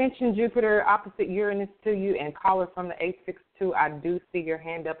me mention Jupiter opposite Uranus to you, and caller from the 862. I do see your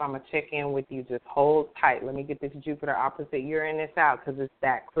hand up. I'm going to check in with you. Just hold tight. Let me get this Jupiter opposite Uranus out because it's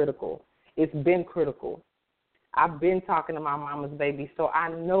that critical. It's been critical. I've been talking to my mama's baby, so I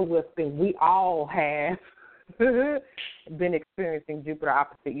know we all have been experiencing Jupiter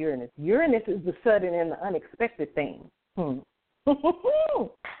opposite Uranus. Uranus is the sudden and the unexpected thing. I'm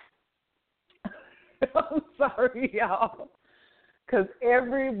sorry, y'all. Because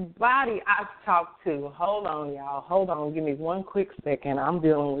everybody I've talked to, hold on, y'all. Hold on. Give me one quick second. I'm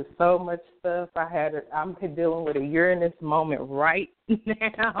dealing with so much stuff. I'm dealing with a Uranus moment right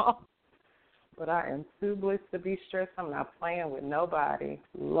now. But I am too blessed to be stressed. I'm not playing with nobody.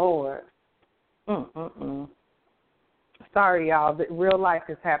 Lord. Sorry, y'all. Real life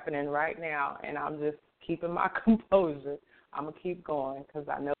is happening right now, and I'm just keeping my composure. I'm going to keep going because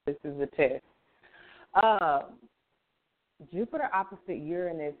I know this is a test. Jupiter opposite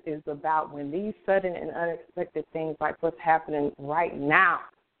Uranus is about when these sudden and unexpected things like what's happening right now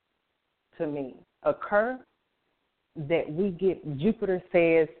to me occur, that we get, Jupiter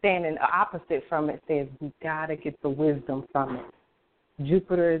says, standing opposite from it, says we got to get the wisdom from it.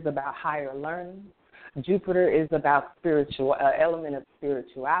 Jupiter is about higher learning. Jupiter is about element of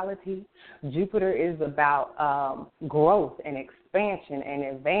spirituality. Jupiter is about growth and expansion and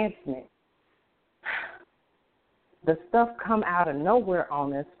advancement. The stuff come out of nowhere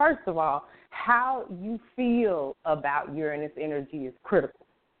on this. First of all, how you feel about Uranus energy is critical.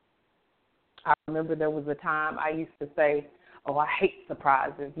 I remember there was a time I used to say, I hate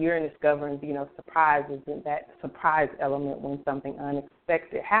surprises. Uranus governs, surprises and that surprise element when something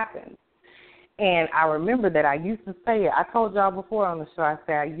unexpected happens. And I remember that I used to say it. I told y'all before on the show,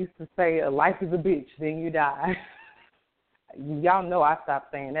 I used to say, life is a bitch, then you die. Y'all know I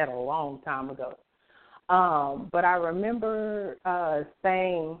stopped saying that a long time ago. But I remember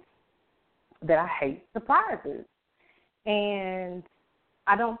saying that I hate surprises. And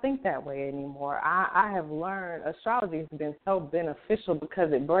I don't think that way anymore. I have learned astrology has been so beneficial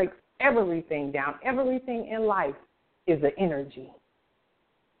because it breaks everything down. Everything in life is an energy.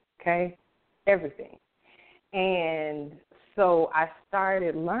 Okay? Everything. And so I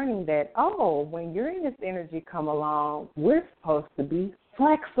started learning that, when Uranus energy come along, we're supposed to be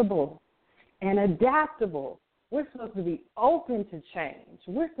flexible and adaptable. We're supposed to be open to change.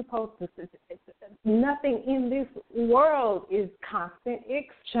 We're supposed to, nothing in this world is constant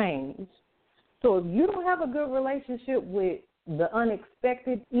exchange. So if you don't have a good relationship with the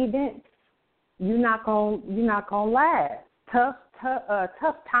unexpected events, you're not gonna last. Tough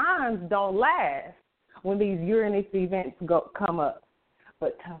times don't last when these Uranus events come up,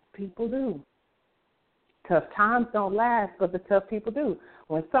 but tough people do. Tough times don't last, but the tough people do.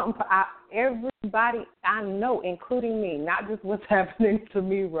 When everybody I know, including me, not just what's happening to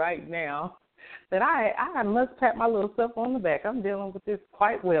me right now, that I must pat my little self on the back. I'm dealing with this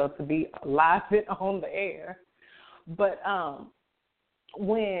quite well to be live and on the air. But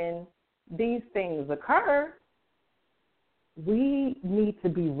when these things occur, we need to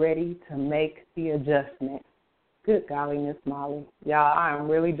be ready to make the adjustment. Good golly, Miss Molly. Y'all, I am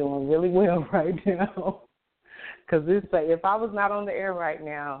really doing really well right now. Because if I was not on the air right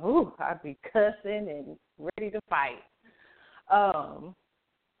now, I'd be cussing and ready to fight.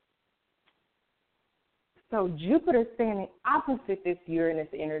 So Jupiter standing opposite this Uranus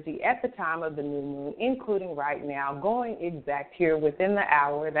energy at the time of the new moon, including right now, going exact here within the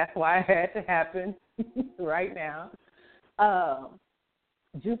hour. That's why it had to happen right now.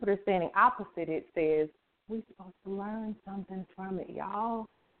 Jupiter standing opposite it says we're supposed to learn something from it, y'all.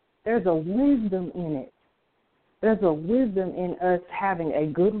 There's a wisdom in it. There's a wisdom in us having a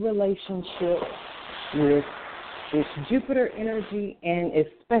good relationship with this Jupiter energy and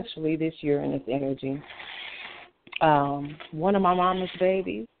especially this Uranus energy. One of my mama's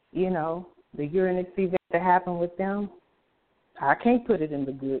babies, the Uranus event that happened with them, I can't put it in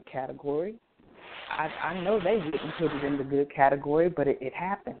the good category. I know they wouldn't put it in the good category, but it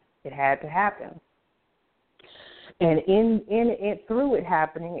happened. It had to happen. And in it, through it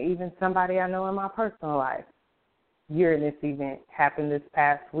happening, even somebody I know in my personal life, Uranus event happened this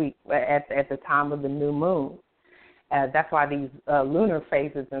past week at the time of the new moon. That's why these lunar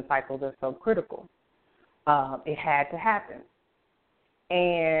phases and cycles are so critical. It had to happen.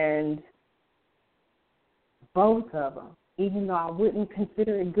 And both of them, even though I wouldn't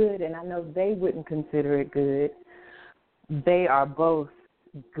consider it good, and I know they wouldn't consider it good, they are both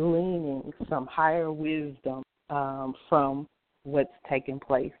gleaning some higher wisdom from what's taking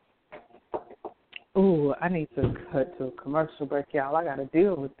place. Ooh, I need to cut to a commercial break, y'all. I got to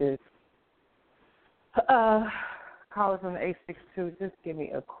deal with this. Caller from the 862, just give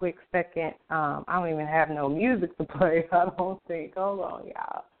me a quick second. I don't even have no music to play, I don't think. Hold on,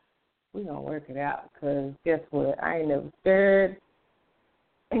 y'all. We're going to work it out because guess what? I ain't never scared.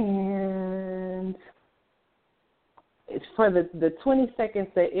 And it's for the 20 seconds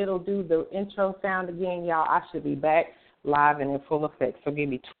that it'll do the intro sound again, y'all, I should be back live and in full effect. So give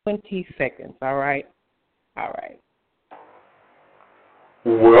me 20 seconds, all right? All right.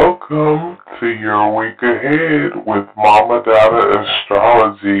 Welcome to your week ahead with Mama Dada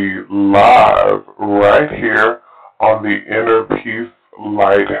Astrology live right here on the Inner Peace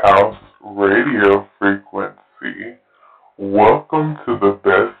Lighthouse radio frequency. Welcome to the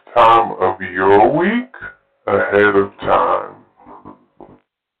best time of your week ahead of time.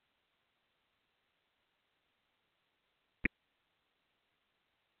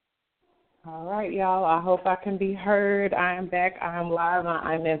 All right, y'all. I hope I can be heard. I am back. I am live.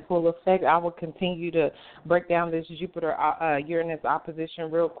 I'm in full effect. I will continue to break down this Jupiter-Uranus opposition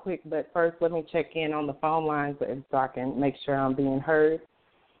real quick. But first, let me check in on the phone lines so I can make sure I'm being heard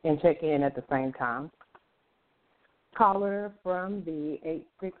and check in at the same time. Caller from the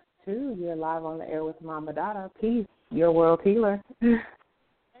 862, you're live on the air with Mama Dada. Peace, your world healer. Hey,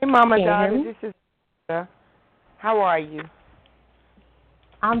 Mama Dada, this is how are you?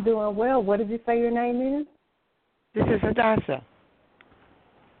 I'm doing well. What did you say your name is? This is Hadassah.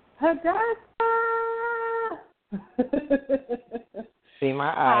 Hadassah! See my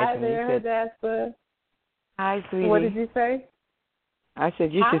eyes. Hi there, Hadassah. Hi, sweetie. What did you say? I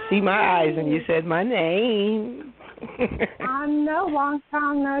said you should see my eyes, and you said my name. I know, long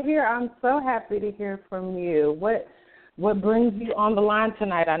time no hear. I'm so happy to hear from you. What brings you on the line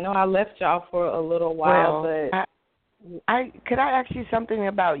tonight? I know I left y'all for a little while, but could I ask you something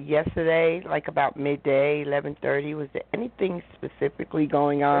about yesterday, like about midday, 11:30? Was there anything specifically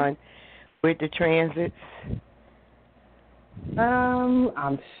going on with the transits?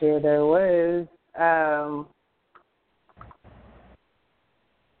 I'm sure there was.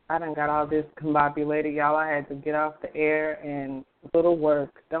 I done got all this combobulated, y'all. I had to get off the air and go to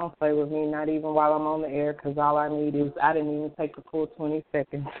work. Don't play with me, not even while I'm on the air, because all I need is, I didn't even take the full 20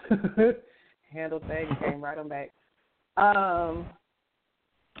 seconds. Handled that and came right on back.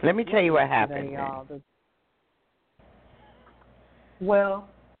 Let me tell you what happened. Well,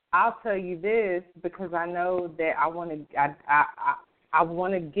 I'll tell you this because I know that I want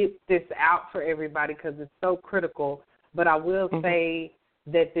to get this out for everybody because it's so critical. But I will say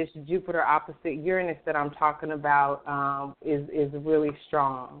that this Jupiter opposite Uranus that I'm talking about is really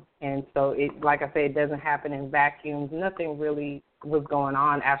strong, and so it, like I said, it doesn't happen in vacuums. Nothing really was going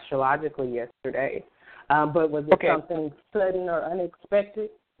on astrologically yesterday. But was it something sudden or unexpected?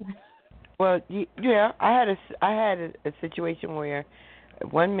 Well, yeah, I had a situation where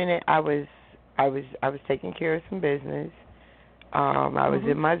 1 minute I was taking care of some business. I was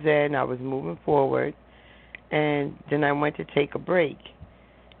in my zen. I was moving forward, and then I went to take a break,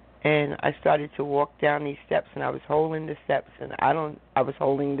 and I started to walk down these steps, and I was holding the steps, and I was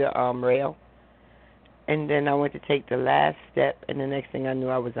holding the rail, and then I went to take the last step, and the next thing I knew,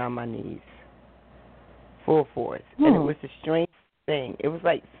 I was on my knees. Full force. And it was a strange thing. It was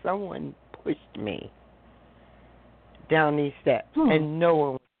like someone pushed me down these steps, and no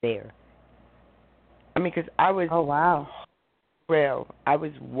one was there. I mean, because I was... Oh, wow. Well, I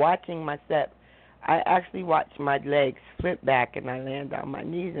was watching my steps. I actually watched my legs flip back, and I landed on my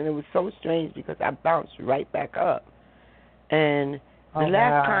knees, and it was so strange because I bounced right back up. And the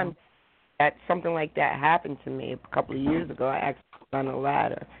last time that something like that happened to me a couple of years ago, I actually was on a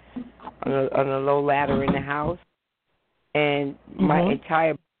ladder. On a low ladder in the house, and my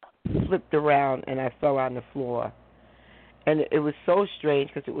entire flipped around, and I fell on the floor. And it was so strange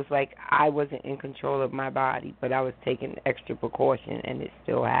because it was like I wasn't in control of my body, but I was taking extra precaution, and it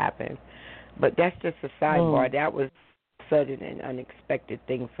still happened. But that's just a sidebar. That was a sudden and unexpected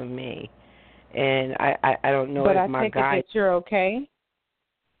thing for me. And I don't know if my guide... But I take it that you're okay?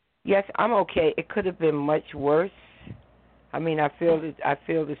 Yes, I'm okay. It could have been much worse. I mean, I feel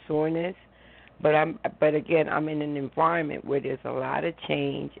the soreness, but again, I'm in an environment where there's a lot of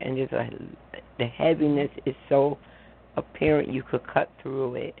change, and the heaviness is so apparent you could cut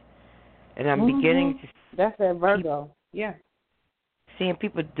through it, and I'm beginning to. That's that Virgo, seeing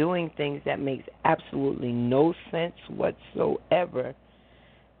people doing things that makes absolutely no sense whatsoever,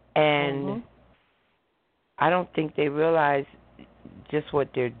 and I don't think they realize just what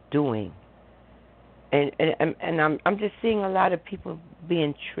they're doing. And I'm just seeing a lot of people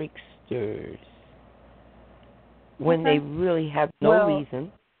being tricksters when Okay. they really have no Well,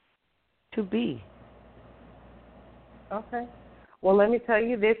 reason to be. okay. Well, let me tell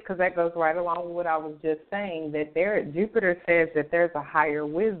you this, because that goes right along with what I was just saying, that Jupiter says that there's a higher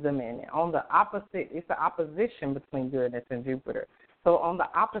wisdom in it. On the opposite, it's an opposition between Uranus and Jupiter. So on the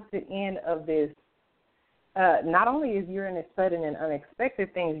opposite end of this, not only is Uranus sudden and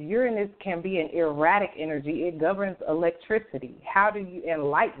unexpected things, Uranus can be an erratic energy. It governs electricity.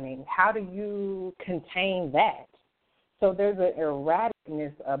 Enlightening, how do you contain that? So there's an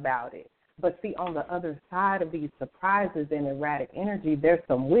erraticness about it. But see, on the other side of these surprises and erratic energy, there's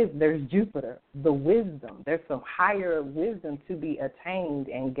some wisdom. There's Jupiter, the wisdom. There's some higher wisdom to be attained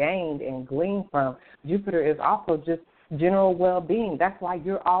and gained and gleaned from. Jupiter is also just general well-being. That's why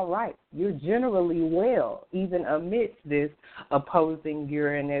you're all right. You're generally well, even amidst this opposing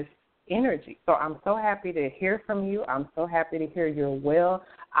Uranus energy. So I'm so happy to hear from you. I'm so happy to hear you're well.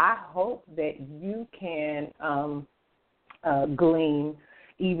 I hope that you can glean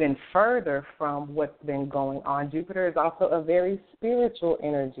even further from what's been going on. Jupiter is also a very spiritual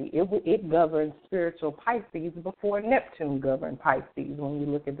energy. It governs spiritual Pisces before Neptune governed Pisces when you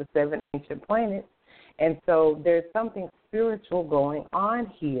look at the 7 ancient planets. And so there's something spiritual going on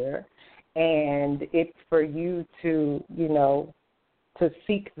here, and it's for you to, to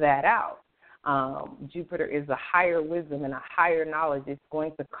seek that out. Jupiter is a higher wisdom and a higher knowledge. It's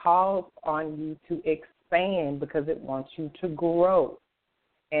going to call on you to expand because it wants you to grow.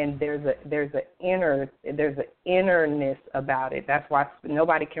 And there's an innerness about it. That's why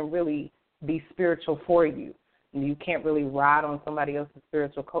nobody can really be spiritual for you. You can't really ride on somebody else's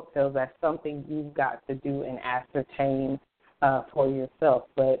spiritual coattails. That's something you've got to do and ascertain for yourself.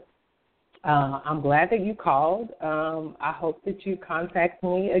 But I'm glad that you called. I hope that you contact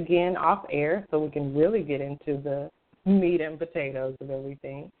me again off air so we can really get into the meat and potatoes of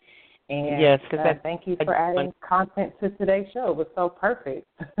everything. And yes, thank you for adding content to today's show. It was so perfect.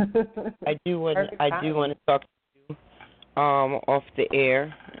 I do want to talk to you off the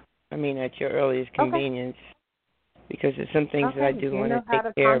air. I mean, at your earliest convenience, because there's some things that I do want to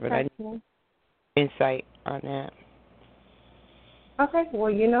take care of, and I need insight on that. Okay,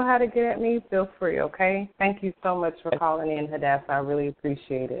 well, you know how to get at me. Feel free, okay? Thank you so much for calling in, Hadassah. I really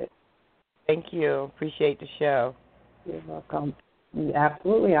appreciate it. Thank you. Appreciate the show. You're welcome.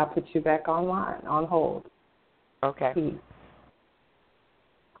 Absolutely. I'll put you back online, on hold. Okay. Peace.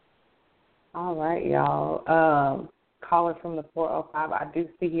 All right, y'all. Caller from the 405, I do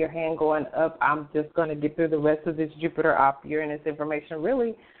see your hand going up. I'm just going to get through the rest of this Jupiter op Uranus information.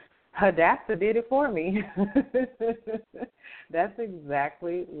 Really, Hadassah did it for me. That's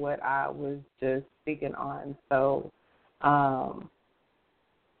exactly what I was just speaking on. So,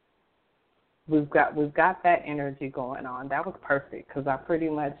 We've got that energy going on. That was perfect because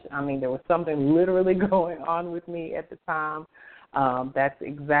there was something literally going on with me at the time. That's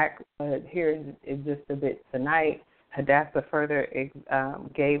exactly here in just a bit tonight. Hadassah further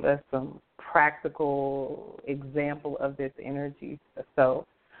gave us some practical example of this energy. So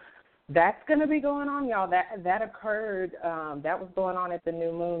that's going to be going on, y'all. That occurred. That was going on at the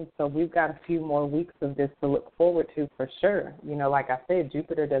new moon. So we've got a few more weeks of this to look forward to for sure. Like I said,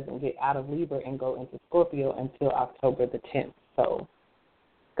 Jupiter doesn't get out of Libra and go into Scorpio until October the 10th. So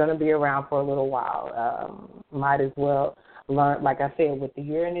it's going to be around for a little while. Might as well learn. Like I said, with the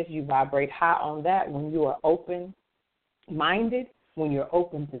Uranus, you vibrate high on that when you are open-minded, when you're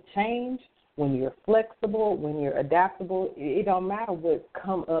open to change. When you're flexible, when you're adaptable, it don't matter what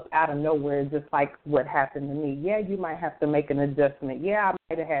come up out of nowhere, just like what happened to me. Yeah, you might have to make an adjustment. Yeah, I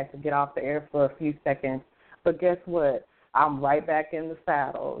might have had to get off the air for a few seconds. But guess what? I'm right back in the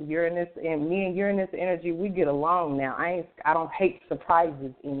saddle. Uranus and me and Uranus energy, we get along now. I don't hate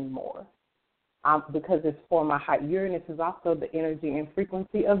surprises anymore. Because it's for my height. Uranus is also the energy and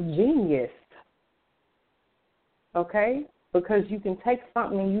frequency of genius. Okay? Because you can take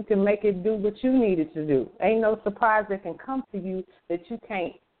something and you can make it do what you need it to do. Ain't no surprise that can come to you that you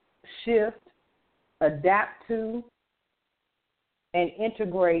can't shift, adapt to, and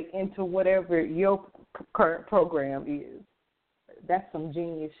integrate into whatever your current program is. That's some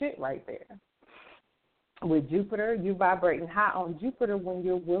genius shit right there. With Jupiter, you vibrating high on Jupiter when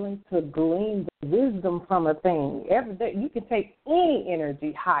you're willing to glean the wisdom from a thing. Every day, you can take any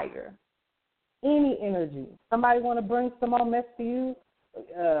energy higher. Any energy. Somebody want to bring some more mess to you,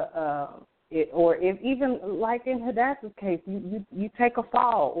 or if even like in Hadassah's case, you take a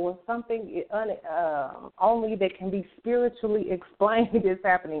fall or something only that can be spiritually explained is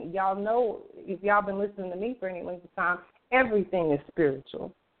happening. Y'all know, if y'all been listening to me for any length of time, everything is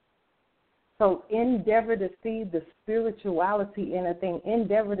spiritual. So endeavor to see the spirituality in a thing.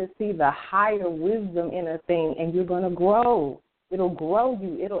 Endeavor to see the higher wisdom in a thing, and you're going to grow. It'll grow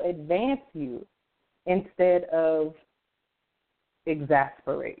you. It'll advance you instead of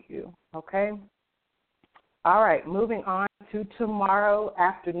exasperate you, okay? All right, moving on to tomorrow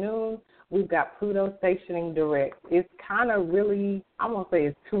afternoon, we've got Pluto stationing direct. It's kind of really, I won't say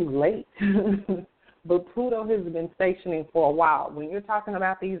it's too late, but Pluto has been stationing for a while. When you're talking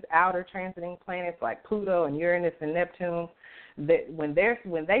about these outer transiting planets like Pluto and Uranus and Neptune, that when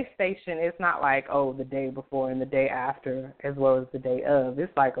they station, it's not like, oh, the day before and the day after as well as the day of.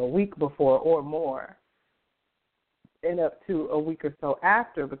 It's like a week before or more and up to a week or so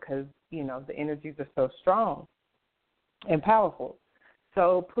after because, you know, the energies are so strong and powerful.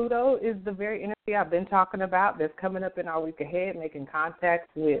 So Pluto is the very energy I've been talking about that's coming up in our week ahead, making contact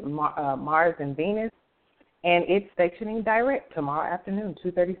with Mars and Venus, and it's stationing direct tomorrow afternoon,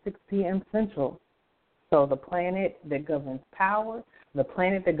 2:36 p.m. Central. So the planet that governs power, the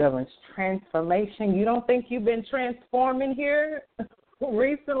planet that governs transformation. You don't think you've been transforming here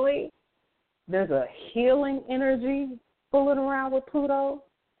recently? There's a healing energy fooling around with Pluto.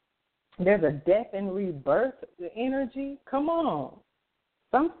 There's a death and rebirth energy. Come on.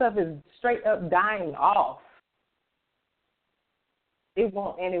 Some stuff is straight up dying off. It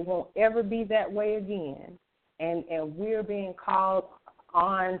won't ever be that way again. And we're being called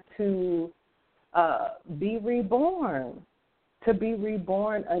on to be reborn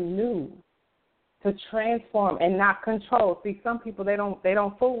anew, to transform and not control. See, some people they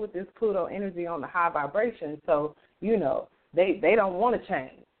don't fool with this Pluto energy on the high vibration. So, you know, they don't want to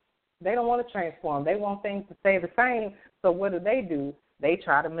change. They don't want to transform. They want things to stay the same. So what do? They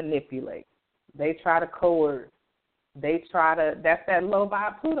try to manipulate. They try to coerce. That's that low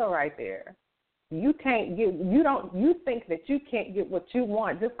vibe Pluto right there. You think that you can't get what you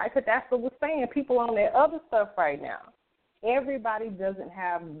want. Just like that's what we're saying. People on that other stuff right now. Everybody doesn't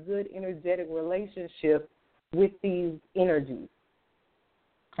have good energetic relationships with these energies.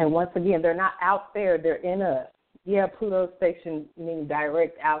 And once again, they're not out there, they're in us. Yeah, Pluto's stationing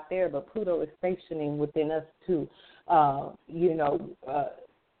direct out there, but Pluto is stationing within us too.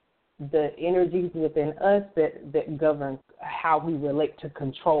 The energies within us that govern how we relate to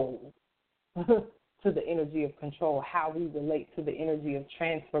control, to the energy of control, how we relate to the energy of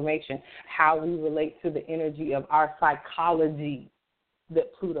transformation, how we relate to the energy of our psychology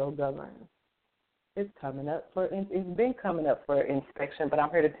that Pluto governs. It's been coming up for inspection, but I'm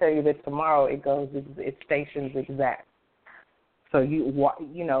here to tell you that tomorrow it stations exact. So you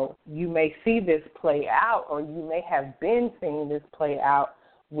may see this play out, or you may have been seeing this play out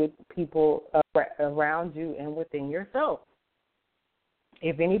with people around you and within yourself.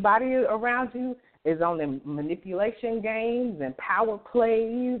 If anybody around you is on the manipulation games and power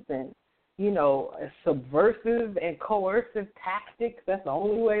plays and, subversive and coercive tactics, that's the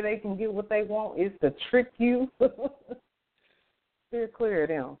only way they can get what they want is to trick you. Steer clear of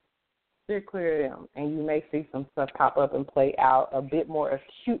them. Steer clear of them. And you may see some stuff pop up and play out a bit more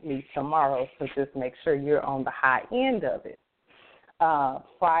acutely tomorrow, so just make sure you're on the high end of it.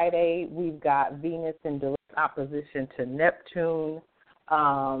 Friday, we've got Venus in direct opposition to Neptune.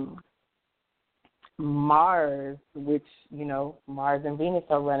 Mars, which, Mars and Venus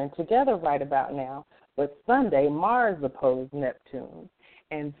are running together right about now. But Sunday, Mars opposed Neptune.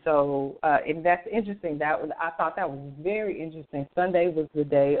 And so and that's interesting. I thought that was very interesting. Sunday was the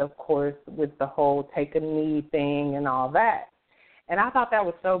day, of course, with the whole take a knee thing and all that. And I thought that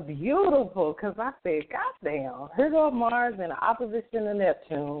was so beautiful because I said, God damn, here goes Mars in opposition to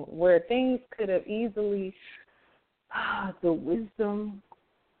Neptune, where things could have easily, the wisdom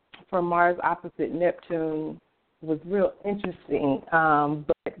for Mars opposite Neptune was real interesting.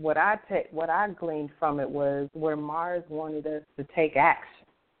 But what I gleaned from it was where Mars wanted us to take action.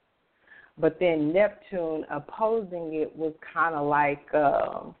 But then Neptune opposing it was kind of like,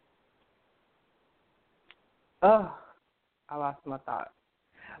 I lost my thoughts.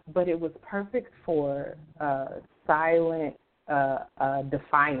 But it was perfect for silent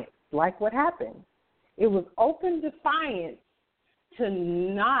defiance, like what happened. It was open defiance to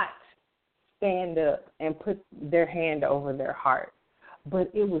not stand up and put their hand over their heart.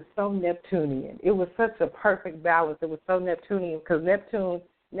 But it was so Neptunian. It was such a perfect balance. It was so Neptunian because Neptune,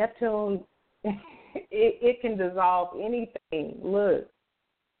 it can dissolve anything. Look,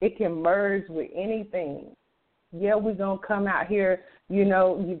 it can merge with anything. Yeah, we're going to come out here,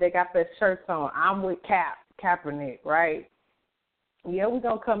 they got their shirts on. I'm with Kaepernick, right? Yeah, we're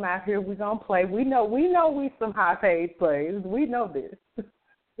going to come out here. We're going to play. We know we some high-paid players. We know this.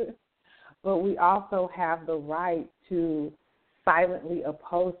 But we also have the right to silently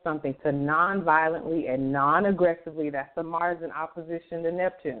oppose something, to non-violently and non-aggressively. That's the Mars in opposition to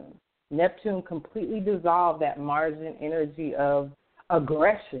Neptune. Neptune completely dissolved that Martian energy of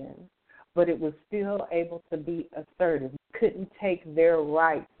aggression, but it was still able to be assertive. You couldn't take their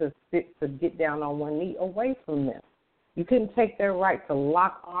right to get down on one knee away from them. You couldn't take their right to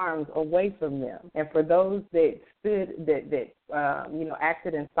lock arms away from them. And for those that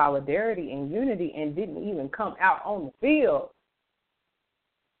acted in solidarity and unity and didn't even come out on the field,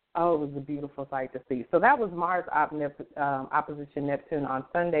 oh, it was a beautiful sight to see. So that was Mars opposition Neptune on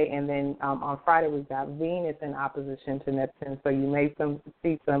Sunday, and then on Friday we've got Venus in opposition to Neptune. So you may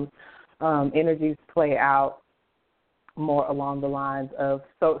see some energies play out more along the lines of,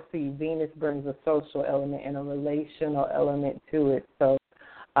 Venus brings a social element and a relational element to it. So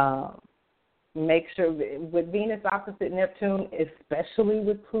make sure with Venus opposite Neptune, especially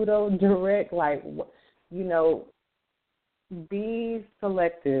with Pluto direct, be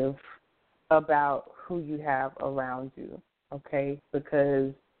selective about who you have around you, okay?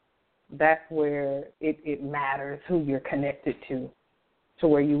 Because that's where it matters who you're connected to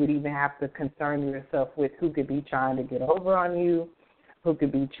where you would even have to concern yourself with who could be trying to get over on you, who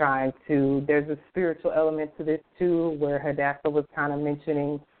could be trying to, there's a spiritual element to this too, where Hadassah was kind of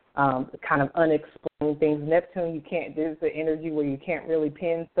mentioning kind of unexplained things. Neptune, there's the energy where you can't really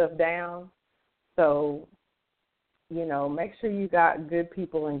pin stuff down. So, make sure you got good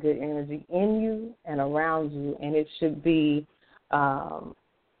people and good energy in you and around you, and it should be,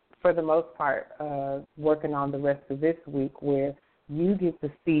 for the most part, working on the rest of this week where you get to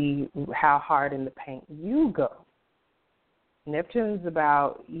see how hard in the paint you go. Neptune's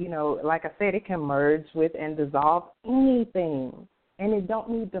about, like I said, it can merge with and dissolve anything, and it don't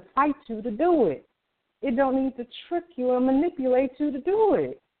need to fight you to do it. It don't need to trick you or manipulate you to do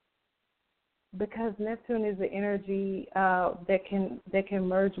it. Because Neptune is the energy that can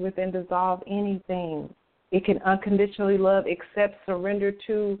merge with and dissolve anything. It can unconditionally love, accept, surrender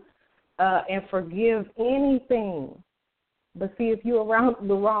to, and forgive anything. But see, if you're around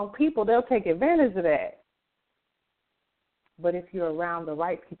the wrong people, they'll take advantage of that. But if you're around the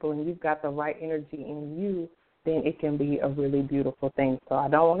right people and you've got the right energy in you, then it can be a really beautiful thing. So I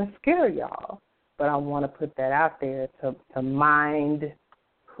don't want to scare y'all, but I want to put that out there to mind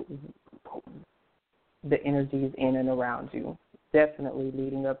the energies in and around you. Definitely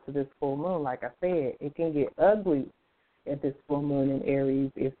leading up to this full moon, like I said, it can get ugly at this full moon in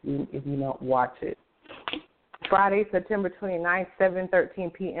Aries if you don't watch it. Friday, September 29th,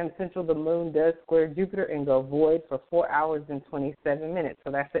 7:13 p.m. Central, the moon does square Jupiter and go void for 4 hours and 27 minutes.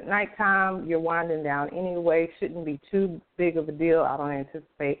 So that's at nighttime. You're winding down anyway. Shouldn't be too big of a deal. I don't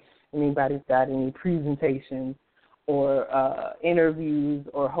anticipate anybody's got any presentations or interviews,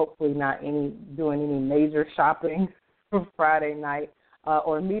 or hopefully not doing any major shopping for Friday night,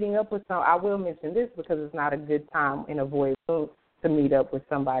 or meeting up with I will mention this because it's not a good time in a void moon to meet up with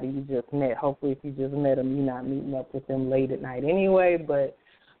somebody you just met. Hopefully if you just met them, you're not meeting up with them late at night anyway, but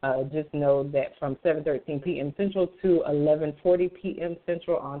just know that from 7:13 p.m. Central to 11:40 p.m.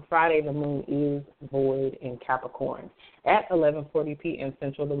 Central on Friday, the moon is void in Capricorn. At 11:40 p.m.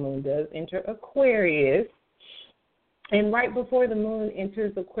 Central, the moon does enter Aquarius. And right before the moon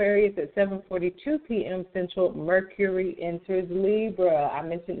enters Aquarius at 7:42 p.m. Central, Mercury enters Libra. I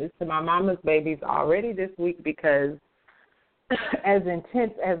mentioned this to my mama's babies already this week because as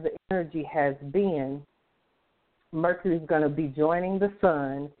intense as the energy has been, Mercury is going to be joining the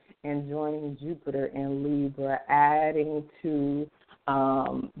sun and joining Jupiter in Libra, adding to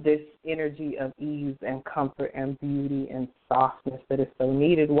this energy of ease and comfort and beauty and softness that is so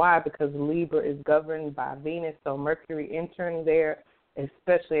needed. Why? Because Libra is governed by Venus, so Mercury entering there,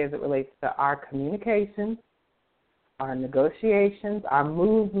 especially as it relates to our communications, our negotiations, our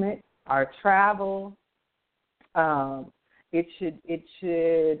movement, our travel. It should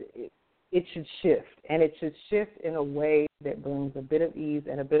shift, and it should shift in a way that brings a bit of ease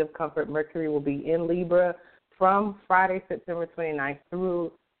and a bit of comfort. Mercury will be in Libra from Friday, September 29th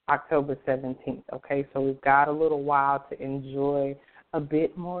through October 17th, okay? So we've got a little while to enjoy a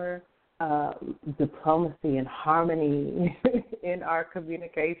bit more diplomacy and harmony in our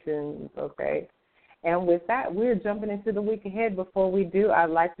communications, okay? And with that, we're jumping into the week ahead. Before we do,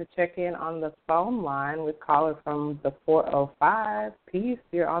 I'd like to check in on the phone line with caller from the 405. Peace,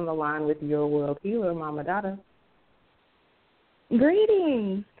 you're on the line with Your World Healer, Mama Dada.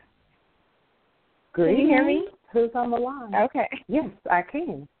 Greetings. Greetings. Can you hear me? Who's on the line? Okay. Yes, I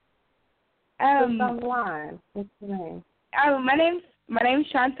can. Who's on the line? What's your name? My name's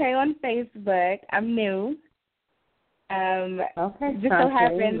Shantae on Facebook. I'm new. Okay, just Shantae, so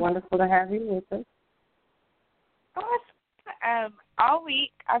happens. wonderful to have you with us. Oh, all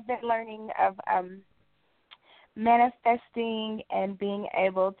week I've been learning of manifesting and being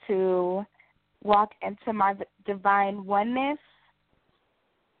able to walk into my divine oneness.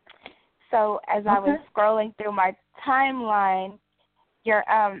 So as I was scrolling through my timeline,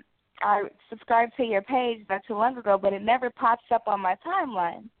 I subscribed to your page not too long ago, but it never pops up on my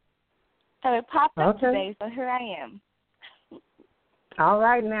timeline. So it popped up today, so here I am. All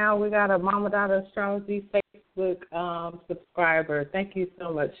right, now we got a Mama Dada Astrology Facebook subscriber. Thank you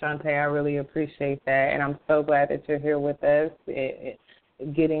so much, Shantae. I really appreciate that, and I'm so glad that you're here with us,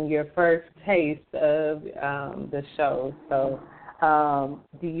 getting your first taste of the show. So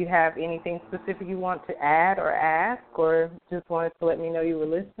do you have anything specific you want to add or ask, or just wanted to let me know you were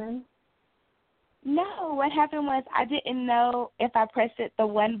listening? No, what happened was I didn't know if I pressed the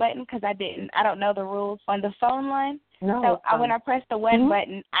one button because I don't know the rules on the phone line. No. So when I pressed the one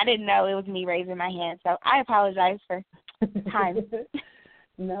button, I didn't know it was me raising my hand. So I apologize for time.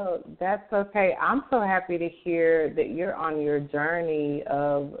 No, that's okay. I'm so happy to hear that you're on your journey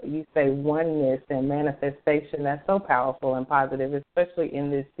of, you say, oneness and manifestation. That's so powerful and positive, especially in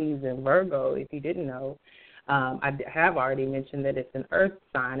this season. Virgo, if you didn't know, I have already mentioned that it's an earth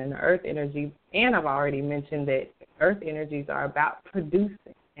sign and the earth energy, and I've already mentioned that earth energies are about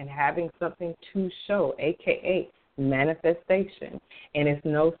producing and having something to show, a.k.a. manifestation. And it's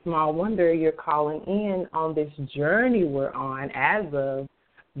no small wonder you're calling in on this journey we're on as of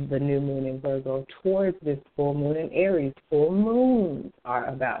the new moon in Virgo towards this full moon in Aries. Full moons are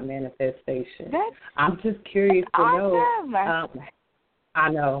about manifestation. I'm just curious to know. I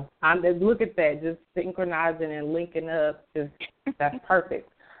know. Look at that, just synchronizing and linking up. That's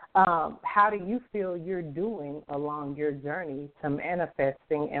perfect. How do you feel you're doing along your journey to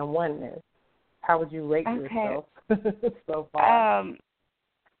manifesting and oneness? How would you rate yourself so far?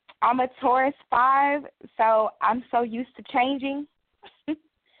 I'm a Taurus 5, so I'm so used to changing.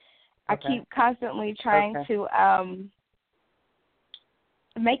 I keep constantly trying to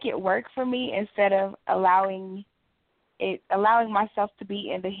make it work for me instead of allowing myself to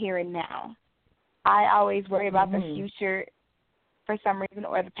be in the here and now. I always worry about the future for some reason,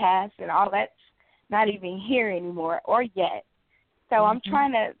 or the past, and all that's not even here anymore or yet. So I'm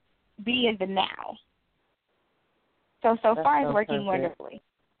trying to be in the now. So far it's working wonderfully.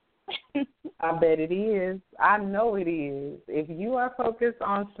 I bet it is. I know it is. If you are focused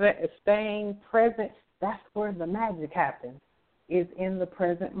on staying present, that's where the magic happens, is in the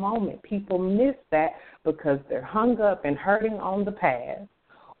present moment. People miss that because they're hung up and hurting on the past,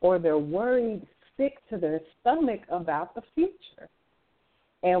 or they're worried sick to their stomach about the future.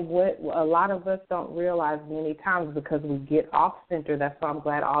 And what a lot of us don't realize many times, because we get off center, that's why I'm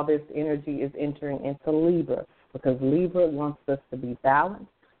glad all this energy is entering into Libra, because Libra wants us to be balanced.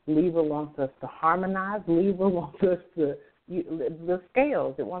 Libra wants us to harmonize. Libra wants us to, the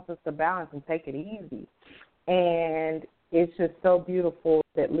scales, it wants us to balance and take it easy. And it's just so beautiful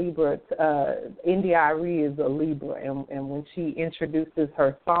that Libra, Aries is a Libra, and when she introduces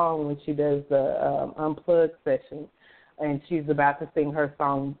her song, when she does the Unplugged session, and she's about to sing her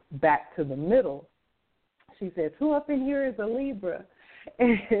song Back to the Middle, she says, who up in here is a Libra?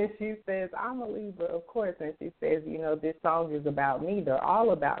 And she says, I'm a Libra, of course. And she says, this song is about me. They're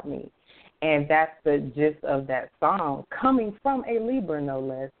all about me. And that's the gist of that song, coming from a Libra, no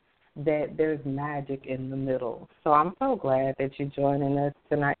less, that there's magic in the middle. So I'm so glad that you're joining us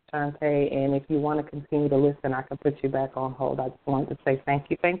tonight, Shantae. And if you want to continue to listen, I can put you back on hold. I just wanted to say thank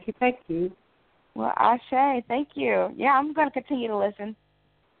you, thank you, thank you. Well, Ashe, thank you. Yeah, I'm going to continue to listen.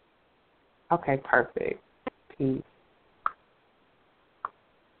 Okay, perfect. Peace.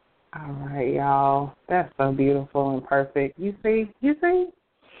 All right, y'all. That's so beautiful and perfect. You see?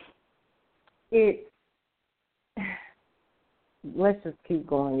 Let's just keep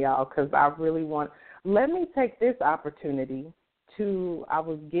going, y'all, because I really want. Let me take this opportunity to. I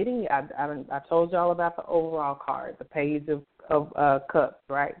told y'all about the overall card, the Page of Cups,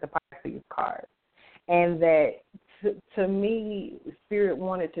 right? The Pisces card, and that to me, Spirit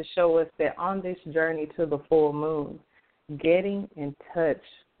wanted to show us that on this journey to the full moon, getting in touch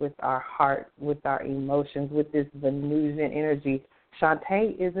with our heart, with our emotions, with this Venusian energy.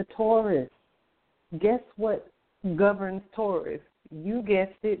 Shantae is a Taurus. Guess what governs Taurus? You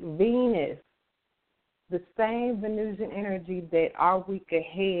guessed it, Venus. The same Venusian energy that our week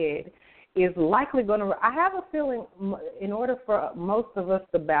ahead is likely going to, I have a feeling in order for most of us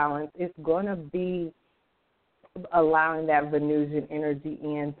to balance, it's going to be allowing that Venusian energy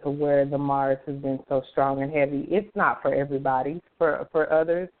in to where the Mars has been so strong and heavy. It's not for everybody. For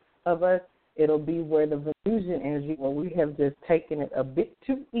others of us, it'll be where the Venusian energy, where we have just taken it a bit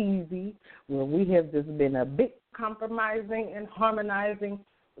too easy, where we have just been a bit compromising and harmonizing,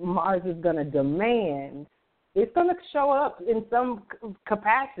 Mars is going to demand, it's going to show up in some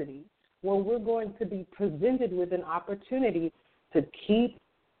capacity where we're going to be presented with an opportunity to keep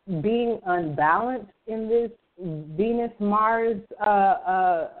being unbalanced in this Venus-Mars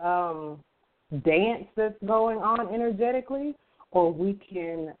dance that's going on energetically, or we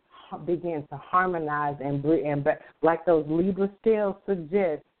can begin to harmonize and like those Libra scales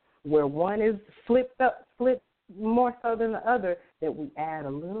suggest, where one is flipped more so than the other, that we add a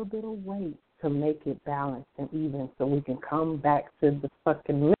little bit of weight to make it balanced and even, so we can come back to the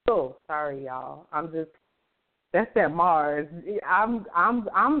fucking middle. Sorry, y'all. That's that Mars.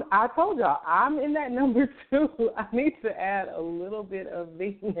 I told y'all I'm in that number too. I need to add a little bit of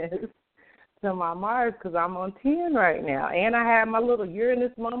Venus to my Mars because I'm on 10 right now, and I had my little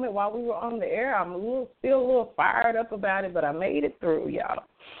Uranus moment while we were on the air. I'm still a little fired up about it, but I made it through, y'all.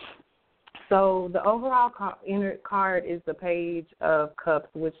 So the overall card is the Page of Cups,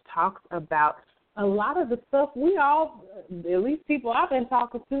 which talks about a lot of the stuff we all, at least people I've been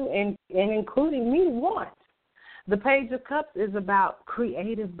talking to, and including me, want. The Page of Cups is about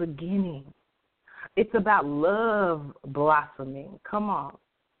creative beginning. It's about love blossoming. Come on.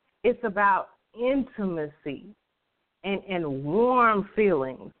 It's about intimacy and warm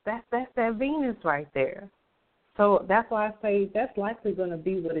feelings. That's that Venus right there. So that's why I say that's likely going to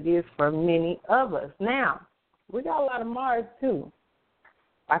be what it is for many of us. Now, we got a lot of Mars, too.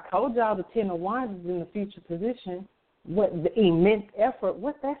 I told y'all the Ten of Wands is in the future position. What the immense effort,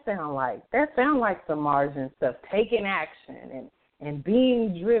 what's that sound like? That sound like some Mars and stuff, taking action and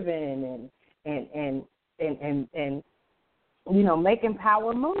being driven and you know, making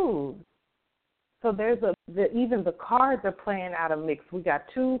power moves. So there's even the cards are playing out a mix. We got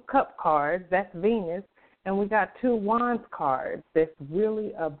 2 cup cards, that's Venus, and we got 2 wands cards that's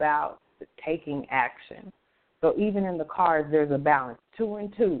really about taking action. So even in the cards, there's a balance, 2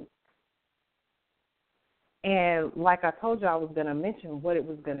 and 2. And like I told you, I was going to mention what it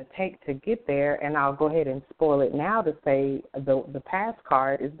was going to take to get there, and I'll go ahead and spoil it now to say the past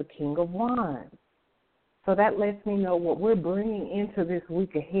card is the King of Wands. So that lets me know what we're bringing into this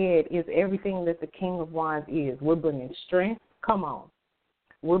week ahead is everything that the King of Wands is. We're bringing strength. Come on.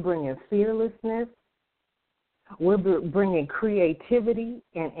 We're bringing fearlessness. We're bringing creativity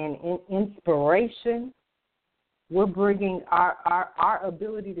and inspiration. We're bringing our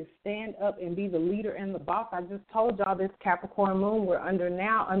ability to stand up and be the leader and the boss. I just told y'all this Capricorn moon we're under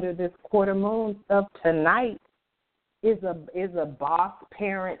now, under this quarter moon of tonight, is a boss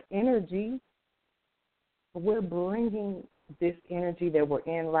parent energy. We're bringing this energy that we're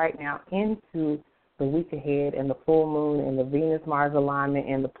in right now into the week ahead and the full moon and the Venus-Mars alignment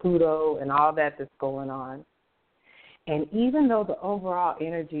and the Pluto and all that's going on. And even though the overall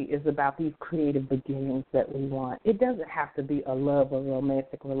energy is about these creative beginnings that we want, it doesn't have to be a love or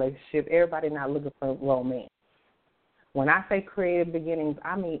romantic relationship. Everybody not looking for romance. When I say creative beginnings,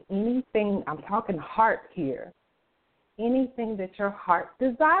 I mean anything, I'm talking heart here, anything that your heart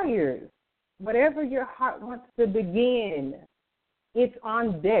desires. Whatever your heart wants to begin, it's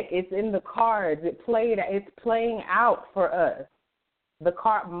on deck. It's in the cards. It's playing out for us.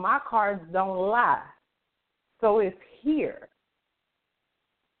 My cards don't lie. So it's here.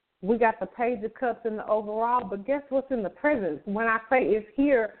 We got the Page of Cups in the overall, but guess what's in the present? When I say it's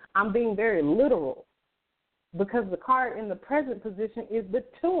here, I'm being very literal because the card in the present position is the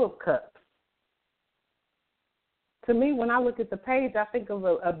Two of Cups. To me, when I look at the page, I think of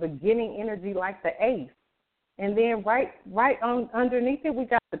a beginning energy like the Ace. And then right on underneath it, we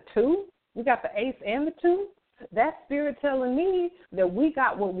got the 2. We got the Ace and the 2. That's spirit telling me that we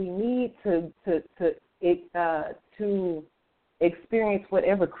got what we need to experience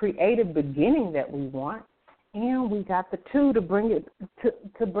whatever creative beginning that we want, and we got the 2 to bring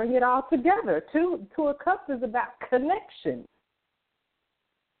it all together. Two of Cups is about connection.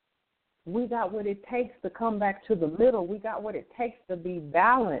 We got what it takes to come back to the middle. We got what it takes to be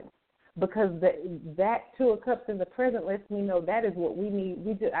balanced, because that 2 of Cups in the present lets me know that is what we need.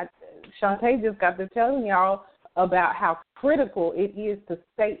 Shantae just got to telling y'all about how critical it is to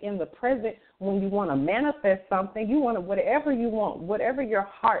stay in the present when you want to manifest something. You want to, whatever you want, whatever your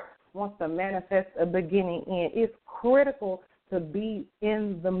heart wants to manifest a beginning in, it's critical to be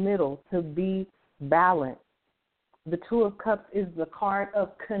in the middle, to be balanced. The 2 of Cups is the card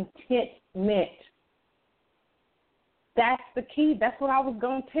of contentment. That's the key. That's what I was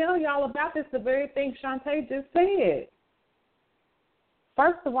going to tell y'all about this, the very thing Shantae just said.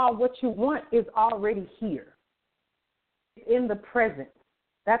 First of all, what you want is already here. It's in the present.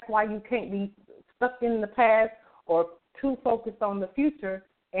 That's why you can't be stuck in the past or too focused on the future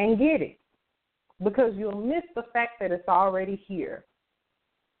and get it. because you'll miss the fact that it's already here.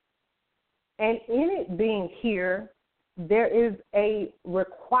 And in it being here, there is a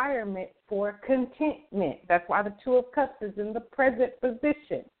requirement for contentment. That's why the Two of Cups is in the present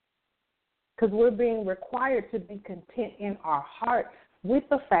position, because we're being required to be content in our heart with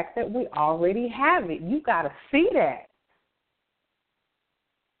the fact that we already have it. You got to see that.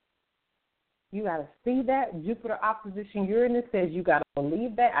 You got to see that. Jupiter opposition Uranus says you got to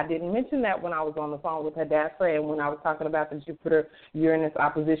believe that. I didn't mention that when I was on the phone with Hadassah and when I was talking about the Jupiter-Uranus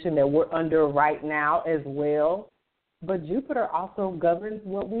opposition that we're under right now as well. But Jupiter also governs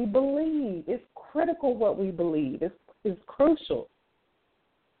what we believe. It's critical what we believe. It's crucial.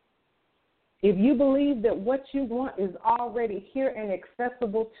 If you believe that what you want is already here and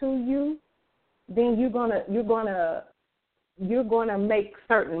accessible to you, then you're gonna make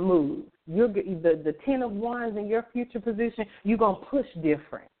certain moves. The 10 of Wands in your future position, you're gonna push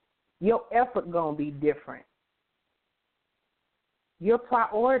different. Your effort gonna be different. Your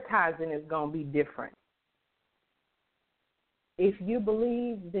prioritizing is gonna be different. If you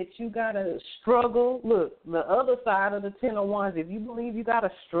believe that you gotta struggle, look, the other side of the 10 of Wands. If you believe you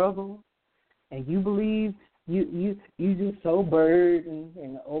gotta struggle, and you believe you just so burdened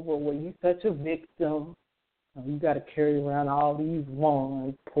and overwhelmed, you're such a victim. You got to carry around all these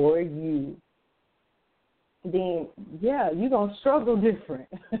wands, poor you. Then, yeah, you're going to struggle different.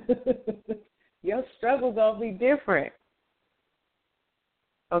 Your struggle going to be different.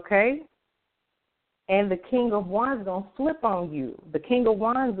 Okay? And the King of Wands is going to flip on you. The King of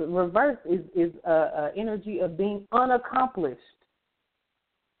Wands reverse is energy of being unaccomplished.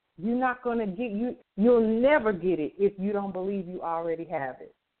 You're not going to get you'll never get it if you don't believe you already have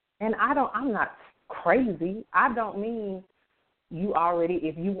it. And I'm not crazy. I don't mean you already,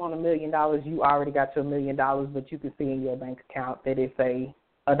 if you want $1 million, you already got your $1 million, but you can see in your bank account that it's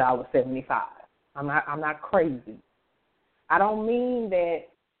 $1.75. I'm not crazy. I don't mean that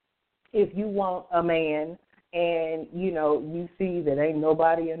if you want a man and, you see that ain't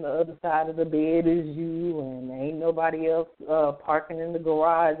nobody on the other side of the bed as you and ain't nobody else parking in the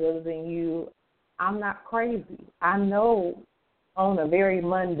garage other than you, I'm not crazy. I know on a very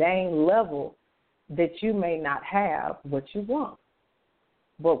mundane level that you may not have what you want.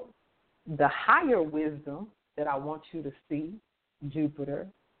 But the higher wisdom that I want you to see, Jupiter,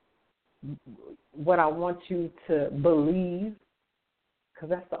 what I want you to believe, because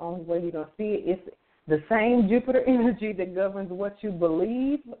that's the only way you're going to see it, it's the same Jupiter energy that governs what you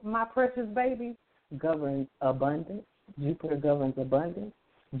believe, my precious baby, governs abundance. Jupiter governs abundance.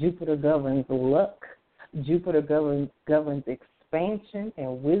 Jupiter governs luck. Jupiter governs expansion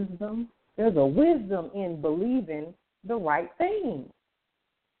and wisdom. There's a wisdom in believing the right thing.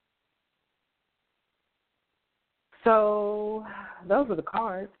 So those are the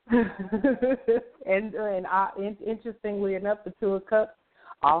cards. and interestingly enough, the Two of Cups,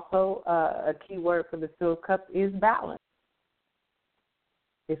 also a key word for the Two of Cups is balance.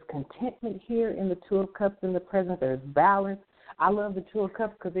 It's contentment here in the Two of Cups in the present. There's balance. I love the Two of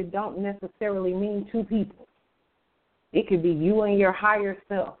Cups because it don't necessarily mean two people. It could be you and your higher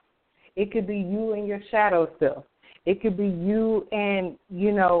self. It could be you and your shadow self. It could be you and,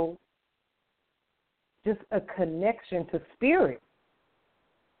 just a connection to spirit,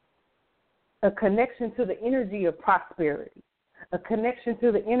 a connection to the energy of prosperity, a connection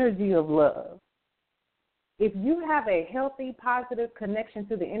to the energy of love. If you have a healthy, positive connection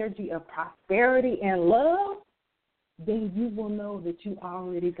to the energy of prosperity and love, then you will know that you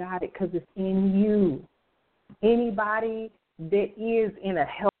already got it because it's in you. Anybody that is in a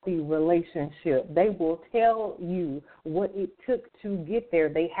healthy relationship, they will tell you what it took to get there.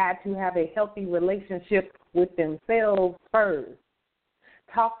 They had to have a healthy relationship with themselves first.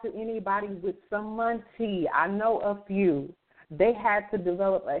 Talk to anybody with some money. I know a few. They had to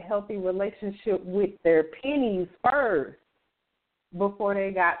develop a healthy relationship with their pennies first before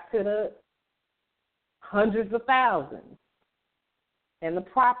they got to the hundreds of thousands and the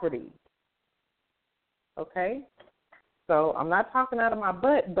property. Okay? So I'm not talking out of my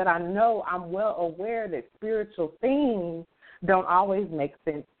butt, but I know I'm well aware that spiritual things don't always make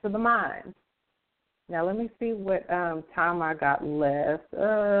sense to the mind. Now let me see what time I got left.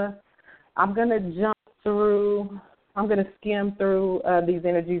 I'm going to skim through these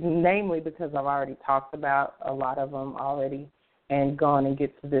energies, namely because I've already talked about a lot of them already and gone and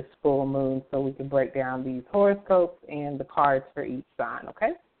get to this full moon so we can break down these horoscopes and the cards for each sign,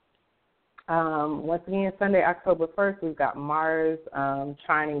 okay? Once again, Sunday, October 1st, we've got Mars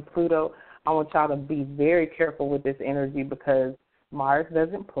trining Pluto. I want y'all to be very careful with this energy because Mars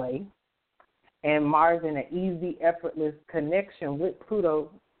doesn't play. And Mars in an easy, effortless connection with Pluto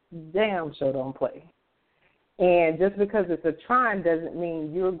damn sure don't play. And just because it's a trine doesn't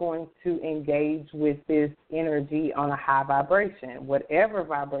mean you're going to engage with this energy on a high vibration. Whatever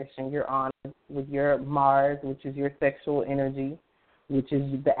vibration you're on with your Mars, which is your sexual energy, which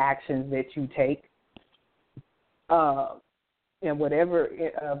is the actions that you take, and whatever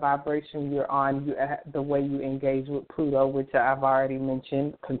vibration you're on, the way you engage with Pluto, which I've already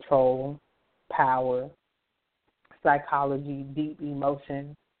mentioned, control, power, psychology, deep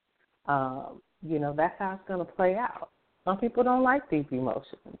emotion, that's how it's going to play out. Some people don't like deep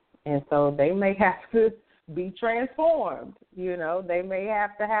emotions, and so they may have to be transformed. They may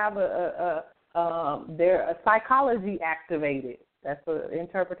have to have their psychology activated. That's an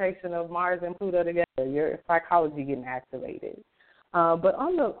interpretation of Mars and Pluto together. Your psychology getting activated. But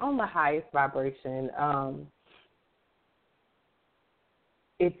on the highest vibration,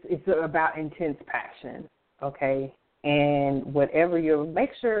 it's about intense passion. Okay. And make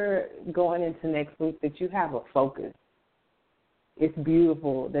sure going into next week that you have a focus. It's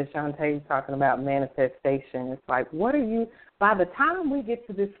beautiful that Shantae's talking about manifestation. It's like, by the time we get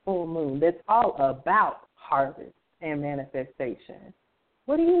to this full moon, that's all about harvest and manifestation.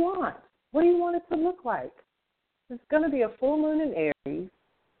 What do you want? What do you want it to look like? It's going to be a full moon in Aries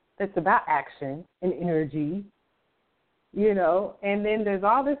that's about action and energy, and then there's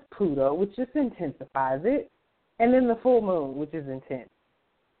all this Pluto, which just intensifies it. And then the full moon, which is intense.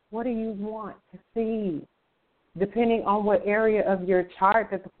 What do you want to see? Depending on what area of your chart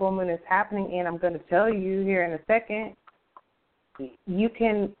that the full moon is happening in, I'm going to tell you here in a second, you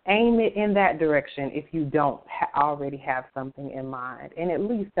can aim it in that direction if you don't already have something in mind. And at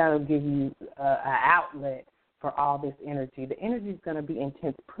least that'll give you an outlet for all this energy. The energy is going to be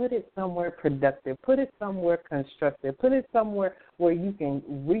intense. Put it somewhere productive. Put it somewhere constructive. Put it somewhere where you can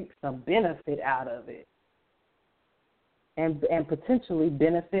reap some benefit out of it. And potentially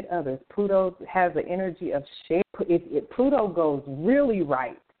benefit others. Pluto has the energy of share. If Pluto goes really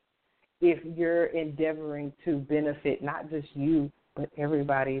right, if you're endeavoring to benefit not just you, but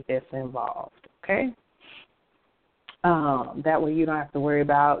everybody that's involved, okay? That way you don't have to worry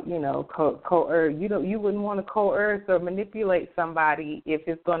about, coerce. You wouldn't want to coerce or manipulate somebody if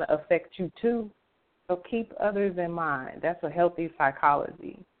it's going to affect you too. So keep others in mind. That's a healthy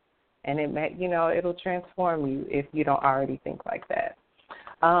psychology. And it'll transform you if you don't already think like that.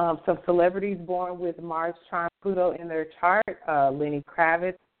 Some celebrities born with Mars trine Pluto in their chart, Lenny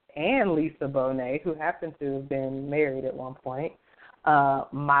Kravitz and Lisa Bonet, who happen to have been married at one point,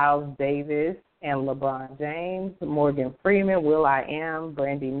 Miles Davis and LeBron James, Morgan Freeman, will.i.am,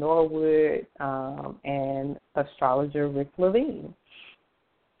 Brandy Norwood, and astrologer Rick Levine.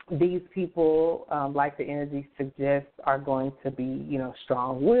 These people, like the energy suggests, are going to be,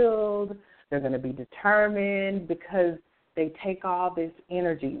 strong-willed. They're going to be determined because they take all this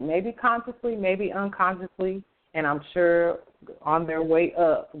energy, maybe consciously, maybe unconsciously, and I'm sure on their way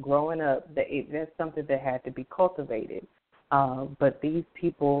up, growing up, that's something that had to be cultivated. But these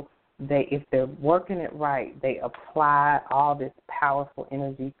people, if they're working it right, they apply all this powerful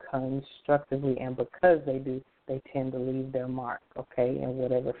energy constructively, and because they do, they tend to leave their mark, okay, in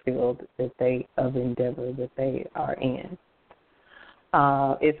whatever field of endeavor that they are in.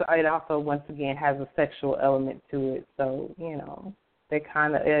 It also, once again, has a sexual element to it. So, they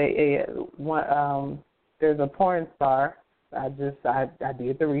kind of, there's a porn star, I did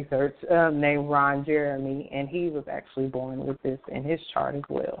the research, named Ron Jeremy, and he was actually born with this in his chart as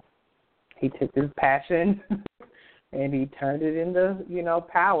well. He took his passion and he turned it into,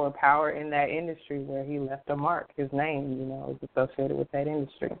 power in that industry where he left a mark. His name, is associated with that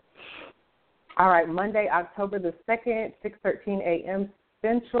industry. All right, Monday, October the 2nd, 6:13 a.m.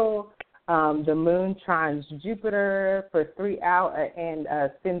 Central, the moon trines Jupiter for 3 hours and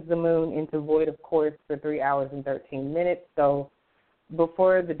sends the moon into void, of course, for 3 hours and 13 minutes. So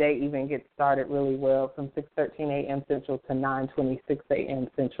before the day even gets started really well, from 6:13 a.m. Central to 9:26 a.m.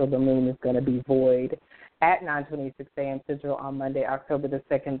 Central, the moon is going to be void. At 9:26 a.m. Central on Monday, October the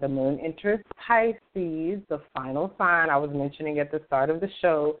 2nd, the moon enters Pisces, the final sign I was mentioning at the start of the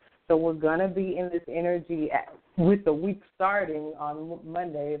show. So we're going to be in this energy with the week starting on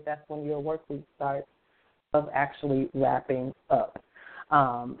Monday, if that's when your work week starts, of actually wrapping up.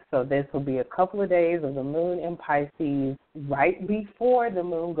 So this will be a couple of days of the moon in Pisces right before the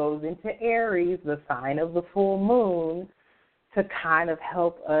moon goes into Aries, the sign of the full moon, to kind of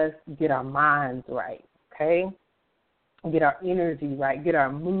help us get our minds right, okay? Get our energy right, get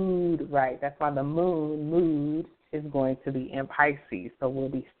our mood right. That's why the mood is going to be in Pisces. So we'll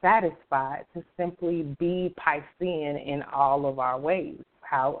be satisfied to simply be Piscean in all of our ways.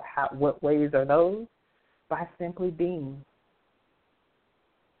 What ways are those? By simply being.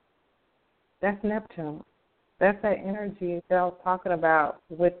 That's Neptune. That's that energy that I was talking about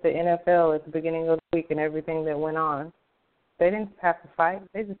with the NFL at the beginning of the week and everything that went on. They didn't have to fight.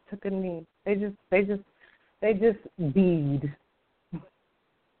 They just took a knee. They just bead.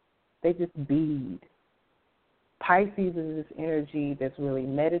 They just bead. Pisces is this energy that's really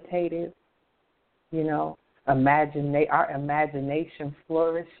meditative. You know, our imagination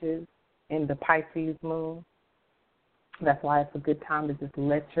flourishes in the Pisces moon. That's why it's a good time to just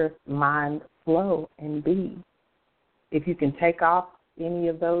let your mind flow and be. If you can take off any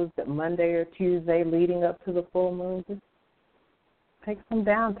of those that Monday or Tuesday leading up to the full moon, just take some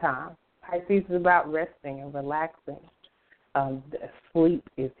downtime. Pisces is about resting and relaxing. Sleep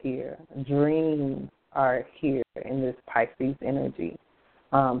is here. Dreams are here in this Pisces energy.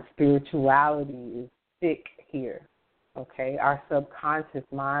 Spirituality is thick here. Okay, our subconscious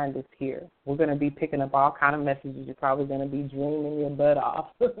mind is here. We're going to be picking up all kind of messages. You're probably going to be dreaming your butt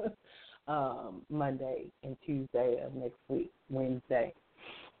off Monday and Tuesday of next week, Wednesday.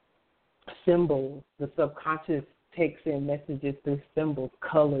 Symbols. The subconscious takes in messages through symbols,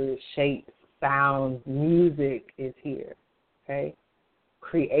 colors, shapes, sounds. Music is here. Okay,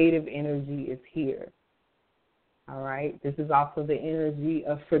 creative energy is here. All right, this is also the energy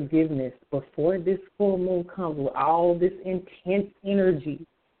of forgiveness. Before this full moon comes with all this intense energy,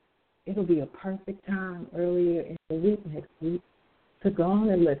 it'll be a perfect time earlier in the week, next week, to go on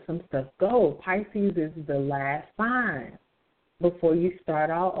and let some stuff go. Pisces is the last sign before you start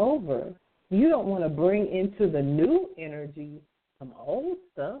all over. You don't want to bring into the new energy some old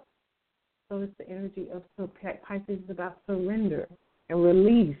stuff. So it's the energy of Pisces is about surrender and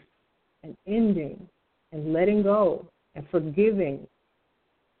release and ending and letting go and forgiving,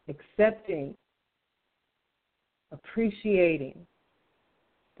 accepting, appreciating.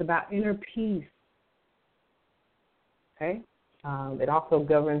 It's about inner peace. Okay? It also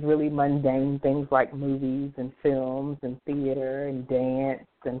governs really mundane things like movies and films and theater and dance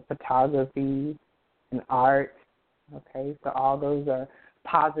and photography and art. Okay? So all those are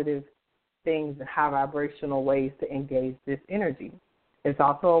positive things and high vibrational ways to engage this energy. It's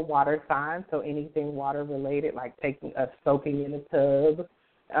also a water sign, so anything water related, like soaking in a tub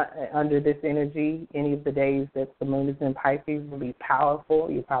under this energy, any of the days that the moon is in Pisces will be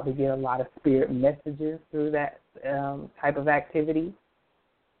powerful. You'll probably get a lot of spirit messages through that type of activity.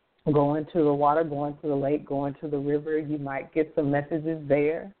 Going to the water, going to the lake, going to the river, you might get some messages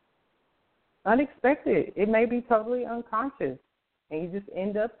there. Unexpected. It may be totally unconscious, and you just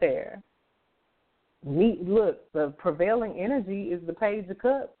end up there. Look, the prevailing energy is the Page of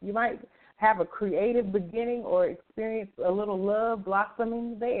Cups. You might have a creative beginning or experience a little love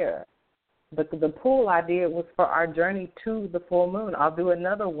blossoming there. But the pool idea was for our journey to the full moon. I'll do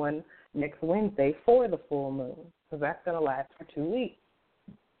another one next Wednesday for the full moon, because that's going to last for 2 weeks.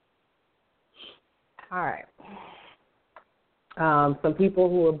 All right. Some people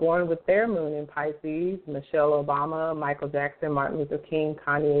who were born with their moon in Pisces: Michelle Obama, Michael Jackson, Martin Luther King,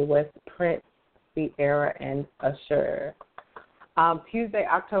 Kanye West, Prince, Sierra, and Usher. Tuesday,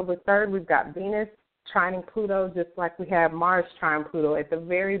 October 3rd, we've got Venus trining Pluto, just like we have Mars trining Pluto at the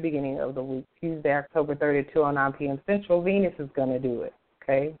very beginning of the week. Tuesday, October 3rd at 2:09 p.m. Central, Venus is going to do it.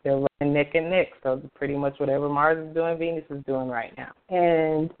 Okay, they're running neck and neck, so pretty much whatever Mars is doing, Venus is doing right now.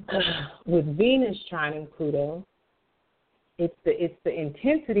 And with Venus trining Pluto, it's the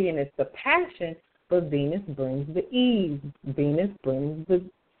intensity and it's the passion, but Venus brings the ease. Venus brings the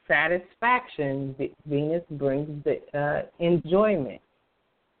satisfaction. Venus brings the enjoyment.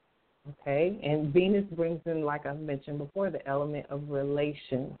 Okay, and Venus brings in, like I mentioned before, the element of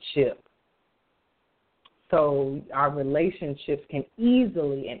relationship. So our relationships can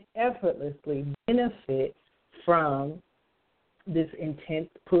easily and effortlessly benefit from this intense.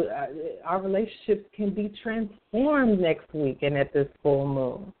 Our relationships can be transformed next week and at this full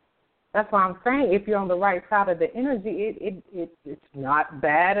moon. That's why I'm saying, if you're on the right side of the energy, it's not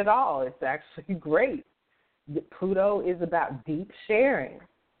bad at all. It's actually great. Pluto is about deep sharing.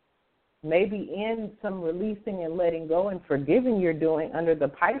 Maybe in some releasing and letting go and forgiving you're doing under the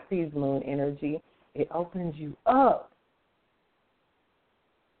Pisces moon energy, it opens you up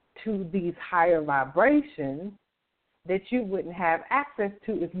to these higher vibrations that you wouldn't have access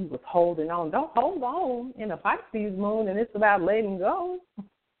to if you was holding on. Don't hold on in a Pisces moon, and it's about letting go.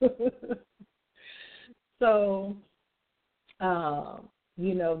 So,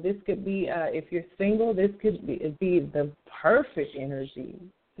 this could be, if you're single, this could be the perfect energy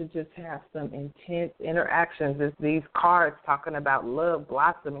to just have some intense interactions. It's these cards talking about love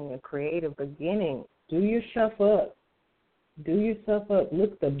blossoming and creative beginning. Do yourself up.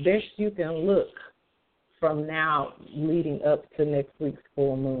 Look the best you can look. from now leading up to next week's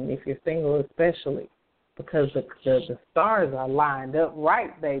full moon, if you're single especially, because the stars are lined up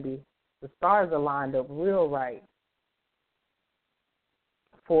right, baby. The stars are lined up real right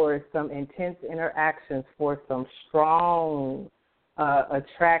for some intense interactions, for some strong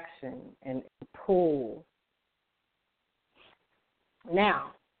attraction and pull.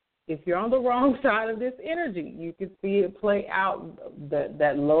 Now, if you're on the wrong side of this energy, you can see it play out,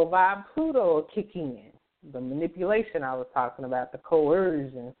 that low vibe Pluto kicking in, the manipulation I was talking about, the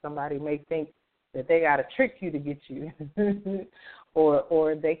coercion. Somebody may think that they got to trick you to get you.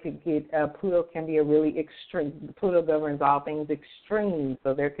 or they could get, Pluto can be a really extreme, Pluto governs all things extreme,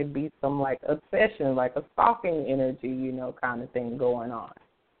 so there could be some like obsession, like a stalking energy, kind of thing going on.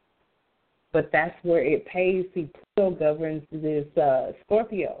 But that's where it pays. See, Pluto governs this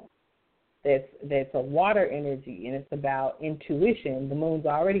Scorpio. That's a water energy, and it's about intuition. The moon's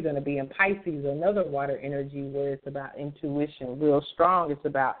already going to be in Pisces, another water energy where it's about intuition, real strong. It's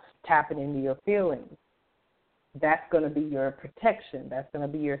about tapping into your feelings. That's going to be your protection. That's going to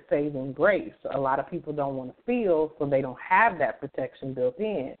be your saving grace. A lot of people don't want to feel, so they don't have that protection built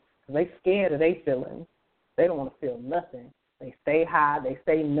in. They're scared of their feelings. They don't want to feel nothing. They stay high. They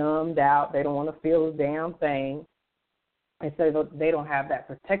stay numbed out. They don't want to feel a damn thing. And so they don't have that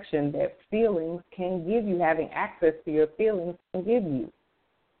protection that feelings can give you. Having access to your feelings can give you.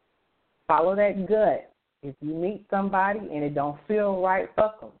 Follow that gut. If you meet somebody and it don't feel right,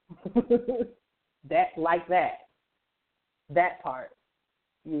 fuck them. That part,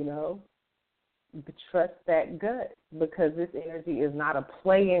 But trust that gut, because this energy is not a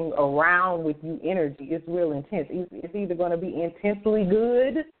playing around with you energy. It's real intense. It's either going to be intensely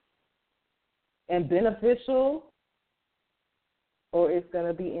good and beneficial, or it's going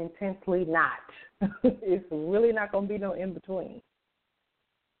to be intensely not. It's really not going to be no in-between.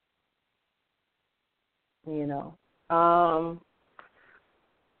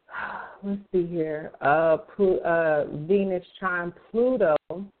 Let's see here. Venus trine Pluto,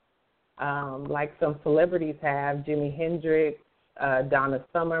 like some celebrities have, Jimi Hendrix, Donna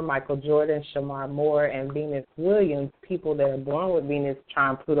Summer, Michael Jordan, Shamar Moore, and Venus Williams, people that are born with Venus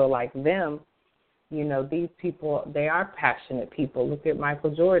trine Pluto like them, these people, they are passionate people. Look at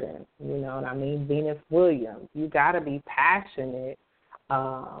Michael Jordan, Venus Williams. You got to be passionate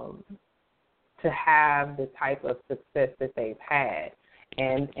to have the type of success that they've had.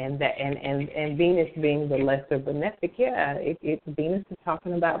 And Venus being the lesser benefic, Venus is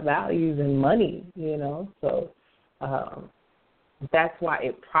talking about values and money, so that's why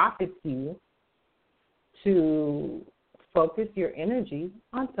it profits you to focus your energy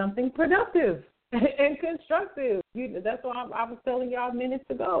on something productive and constructive. That's what I was telling y'all minutes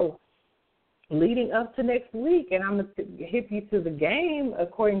ago. Leading up to next week, and I'm going to hip you to the game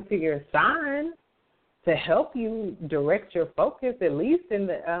according to your sign to help you direct your focus, at least in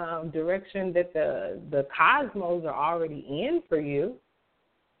the direction that the cosmos are already in for you.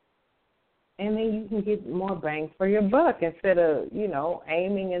 And then you can get more bang for your buck instead of,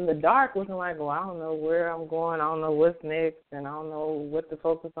 aiming in the dark, looking like, well, I don't know where I'm going, I don't know what's next, and I don't know what to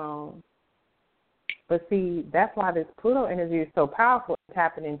focus on. But see, that's why this Pluto energy is so powerful,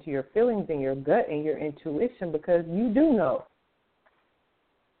 tapping into your feelings and your gut and your intuition, because you do know.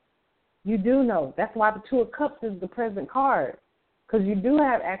 You do know. That's why the Two of Cups is the present card, because you do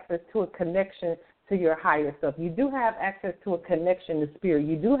have access to a connection to your higher self. You do have access to a connection to spirit.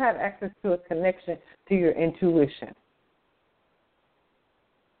 You do have access to a connection to your intuition.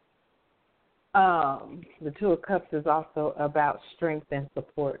 The Two of Cups is also about strength and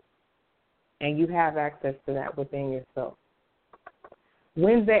support, and you have access to that within yourself.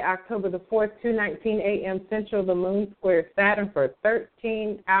 Wednesday, October the 4th, 2:19 a.m. Central, the moon squares Saturn for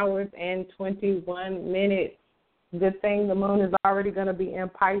 13 hours and 21 minutes. Good thing the moon is already going to be in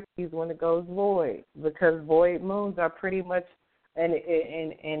Pisces when it goes void, because void moons are pretty much an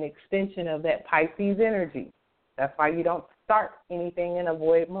extension of that Pisces energy. That's why you don't start anything in a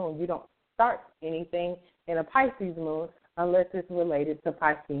void moon. You don't start anything in a Pisces moon unless it's related to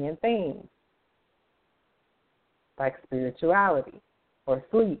Piscean themes, like spirituality, or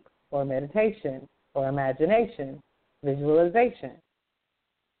sleep, or meditation, or imagination, visualization.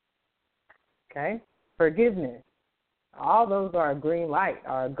 Okay? Forgiveness. All those are a green light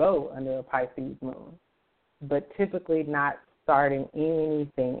or a go under a Pisces moon, but typically not starting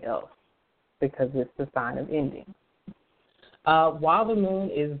anything else because it's the sign of ending. While the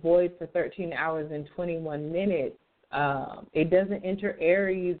moon is void for 13 hours and 21 minutes, it doesn't enter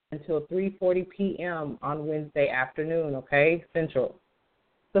Aries until 3:40 p.m. on Wednesday afternoon, okay, Central.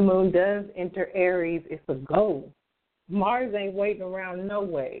 The moon does enter Aries. It's a go. Mars ain't waiting around no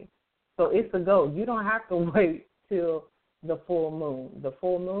way. So it's a go. You don't have to wait till the full moon. The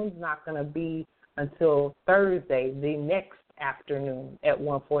full moon's not going to be until Thursday, the next afternoon at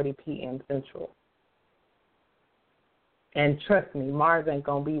 1:40 p.m. Central. And trust me, Mars ain't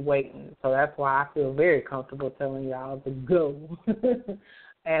going to be waiting. So that's why I feel very comfortable telling y'all to go,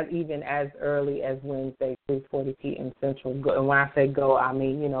 even as early as Wednesday, 3:40 p.m. Central. And when I say go, I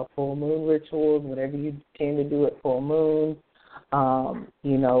mean, full moon rituals, whatever you tend to do at full moon,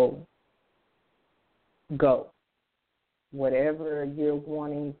 go. Whatever you're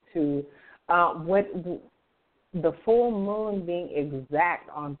wanting to, the full moon being exact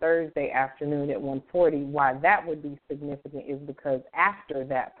on Thursday afternoon at 1:40, why that would be significant is because after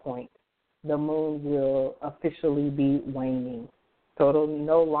that point, the moon will officially be waning. So it'll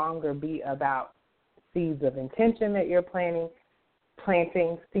no longer be about seeds of intention that you're planting,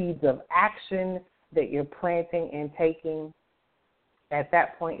 seeds of action that you're planting and taking. At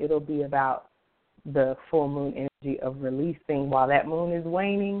that point, it'll be about the full moon energy of releasing while that moon is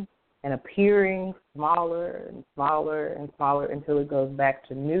waning and appearing smaller and smaller and smaller until it goes back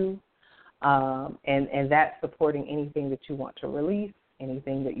to new. And that's supporting anything that you want to release,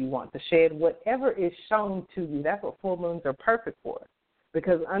 anything that you want to shed, whatever is shown to you. That's what full moons are perfect for.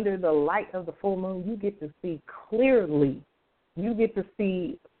 Because under the light of the full moon, you get to see clearly. You get to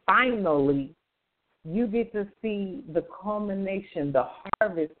see finally. You get to see the culmination, the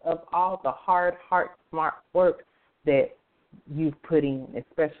harvest of all the hard, smart work that you've put in,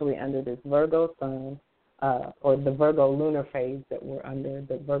 especially under this Virgo sun or the Virgo lunar phase that we're under,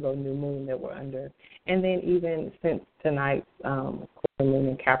 the Virgo new moon that we're under, and then even since tonight's quarter moon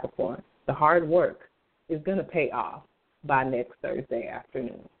in Capricorn. The hard work is going to pay off by next Thursday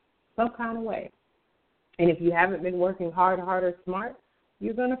afternoon, some kind of way. And if you haven't been working hard, or smart,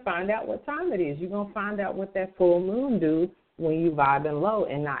 you're going to find out what time it is. You're going to find out what that full moon do when you vibing low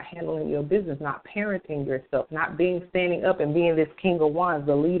and not handling your business, not parenting yourself, not standing up and being this King of Wands,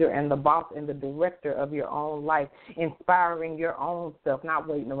 the leader and the boss and the director of your own life, inspiring your own self, not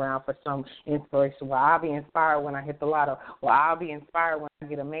waiting around for some inspiration. Well, I'll be inspired when I hit the lotto. Well, I'll be inspired when I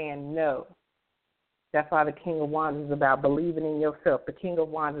get a man. No. That's why the King of Wands is about believing in yourself. The King of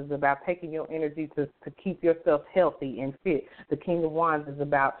Wands is about taking your energy to keep yourself healthy and fit. The King of Wands is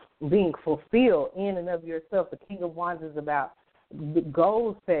about being fulfilled in and of yourself. The King of Wands is about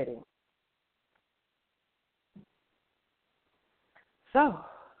goal setting. So,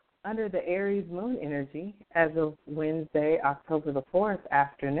 under the Aries moon energy, as of Wednesday, October the 4th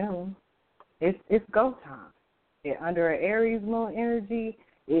afternoon, it's go time. Under an Aries moon energy,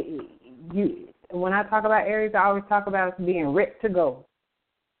 when I talk about Aries, I always talk about being ready to go.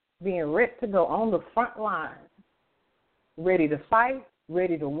 Being ready to go on the front line. Ready to fight,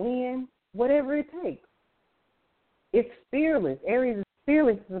 ready to win, whatever it takes. It's fearless. Aries is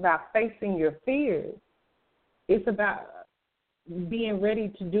fearless. It's about facing your fears. It's about being ready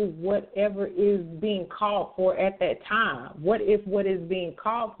to do whatever is being called for at that time. What if what is being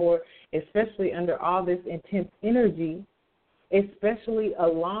called for, especially under all this intense energy, especially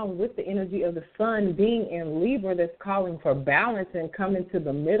along with the energy of the sun being in Libra that's calling for balance and coming to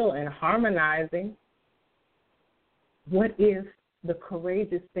the middle and harmonizing, what is the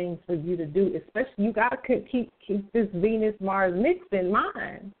courageous thing for you to do? Especially, you got to keep this Venus-Mars mix in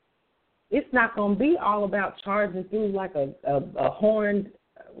mind. It's not going to be all about charging through like a horned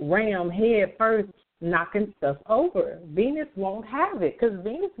ram head first, knocking stuff over. Venus won't have it because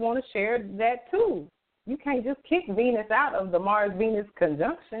Venus want to share that too. You can't just kick Venus out of the Mars-Venus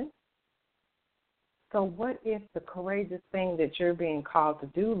conjunction. So what if the courageous thing that you're being called to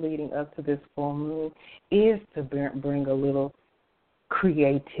do leading up to this full moon is to bring a little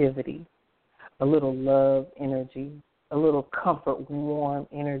creativity, a little love energy, a little comfort, warm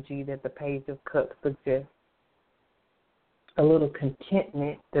energy that the Page of Cups suggests, a little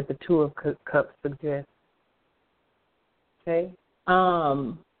contentment that the Two of Cups suggests. Okay?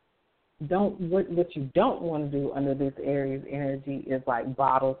 What you don't want to do under this Aries energy is like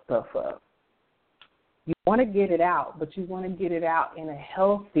bottle stuff up. You want to get it out, but you want to get it out in a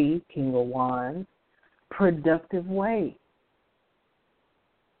healthy, King of Wands, productive way.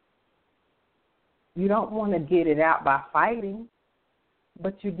 You don't want to get it out by fighting,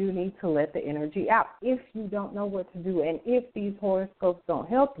 but you do need to let the energy out. If you don't know what to do, and if these horoscopes don't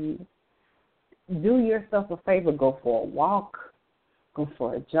help you, do yourself a favor. Go for a walk, go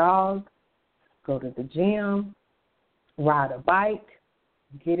for a jog, go to the gym, ride a bike,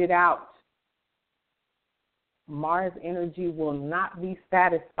 get it out. Mars energy will not be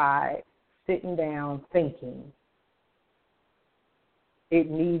satisfied sitting down thinking. It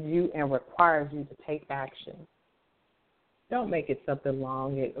needs you and requires you to take action. Don't make it something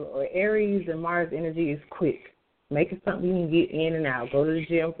long. Or Aries and Mars energy is quick. Make it something you can get in and out. Go to the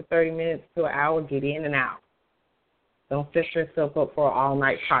gym for 30 minutes to an hour, get in and out. Don't set yourself up for an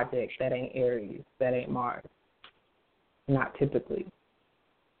all-night project. That ain't Aries. That ain't Mars. Not typically.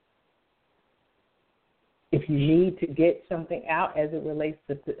 If you need to get something out as it relates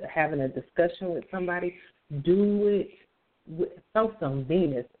to having a discussion with somebody, do it. Throw some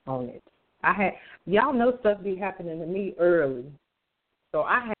Venus on it. Y'all know stuff be happening to me early. So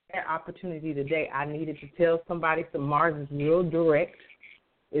I had that opportunity today. I needed to tell somebody some Mars is real direct.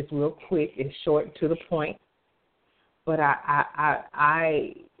 It's real quick. It's short to the point. But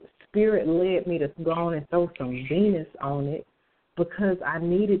I Spirit led me to go on and throw some Venus on it because I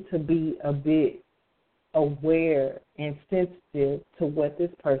needed to be a bit aware and sensitive to what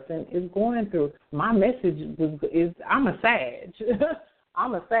this person is going through. My message is I'm a Sag.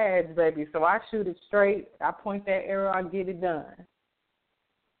 I'm a Sag, baby, so I shoot it straight. I point that arrow, I get it done.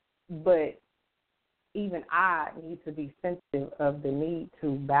 But even I need to be sensitive of the need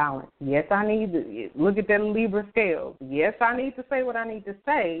to balance. Yes, I need to look at that Libra scale. Yes, I need to say what I need to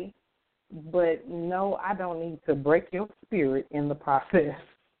say, but no, I don't need to break your spirit in the process.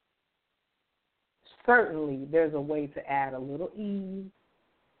 Certainly, there's a way to add a little ease,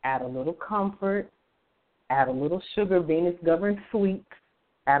 add a little comfort, add a little sugar. Venus governs sweets.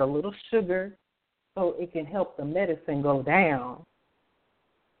 Add a little sugar so it can help the medicine go down.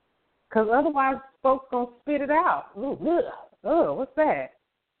 Because otherwise, folks going to spit it out. Ooh, what's that?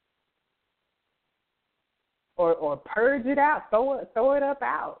 Or purge it out, throw it up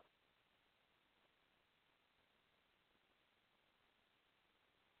out.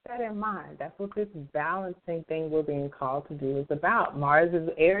 That in mind. That's what this balancing thing we're being called to do is about.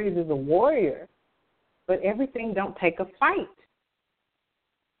 Aries is a warrior, but everything don't take a fight.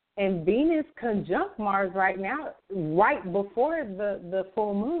 And Venus conjunct Mars right now, right before the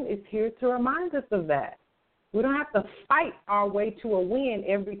full moon, is here to remind us of that. We don't have to fight our way to a win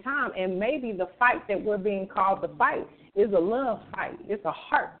every time. And maybe the fight that we're being called to fight is a love fight. It's a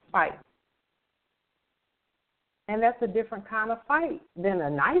heart fight. And that's a different kind of fight than a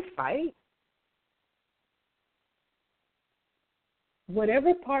knife fight.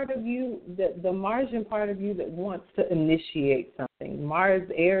 Whatever part of you, the Martian part of you that wants to initiate something, Mars,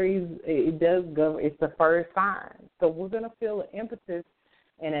 Aries, it does go, it's the first sign. So we're going to feel an impetus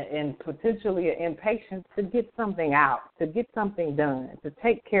and potentially an impatience to get something out, to get something done, to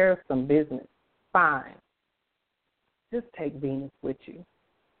take care of some business. Fine. Just take Venus with you.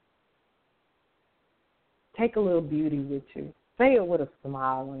 Take a little beauty with you. Say it with a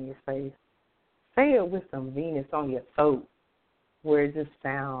smile on your face. Say it with some Venus on your throat, where it just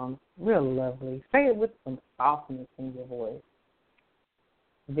sounds real lovely. Say it with some softness in your voice.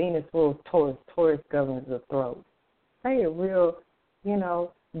 Venus rules Taurus. Taurus governs the throat. Say it real,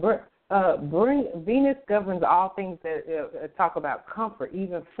 bring Venus governs all things that talk about comfort,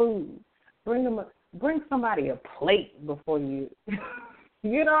 even food. Bring somebody a plate before you.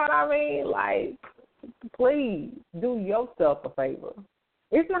 You know what I mean? Like, please do yourself a favor.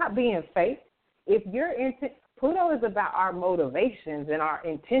 It's not being fake. If your Pluto is about our motivations and our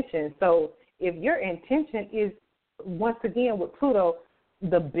intentions. So if your intention is, once again with Pluto,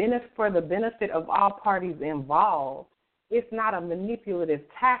 for the benefit of all parties involved, it's not a manipulative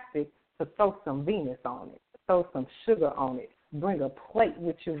tactic to throw some Venus on it, throw some sugar on it, bring a plate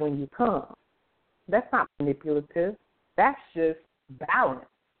with you when you come. That's not manipulative. That's just balance.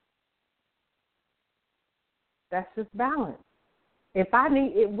 That's just balance. If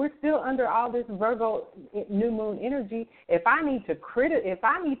we're still under all this Virgo new moon energy. If I need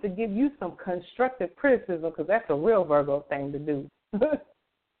to give you some constructive criticism, because that's a real Virgo thing to do.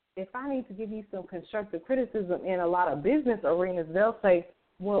 If I need to give you some constructive criticism in a lot of business arenas, they'll say,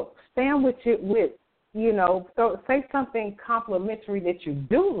 "Well, stand with it with, say something complimentary that you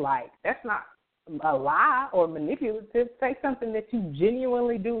do like." That's not a lie or manipulative. Say something that you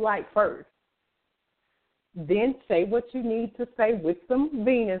genuinely do like first. Then say what you need to say with some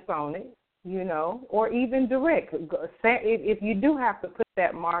Venus on it, or even direct. If you do have to put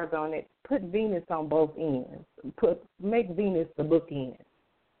that Mars on it, put Venus on both ends. Make Venus the bookend.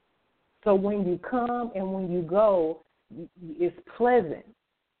 So when you come and when you go, it's pleasant.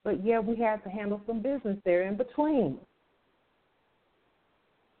 But, yeah, we have to handle some business there in between.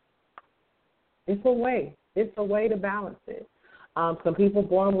 It's a way. It's a way to balance it. Some people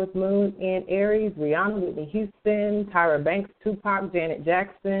born with moon in Aries: Rihanna, Whitney Houston, Tyra Banks, Tupac, Janet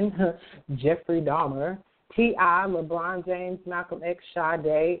Jackson, Jeffrey Dahmer, T.I., LeBron James, Malcolm X,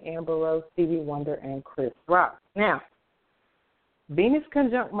 Sade, Amber Rose, Stevie Wonder, and Chris Rock. Now, Venus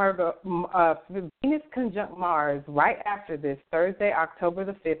conjunct Mars right after this, Thursday, October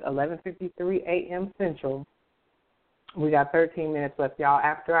the 5th, 11:53 a.m. Central. We got 13 minutes left, y'all.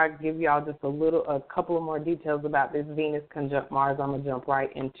 After I give y'all just a couple of more details about this Venus conjunct Mars, I'm going to jump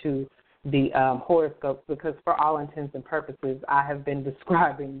right into the horoscopes, because for all intents and purposes, I have been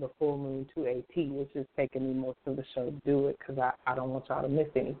describing the full moon to a T, which is taking me most of the show to do it because I don't want y'all to miss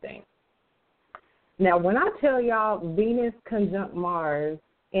anything. Now, when I tell y'all Venus conjunct Mars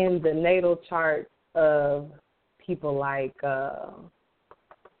in the natal chart of people like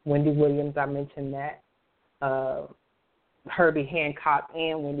Wendy Williams, I mentioned that, Herbie Hancock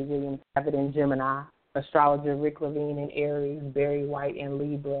and Wendy Williams have it in Gemini, astrologer Rick Levine in Aries, Barry White in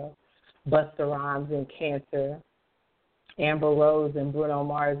Libra, Busta Rhymes in Cancer, Amber Rose and Bruno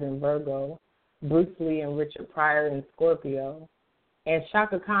Mars in Virgo, Bruce Lee and Richard Pryor in Scorpio, and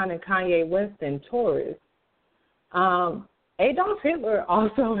Shaka Khan and Kanye West in Taurus. Adolf Hitler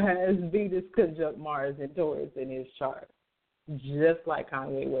also has Venus conjunct Mars in Taurus in his chart, just like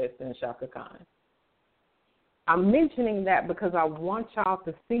Kanye West and Shaka Khan. I'm mentioning that because I want y'all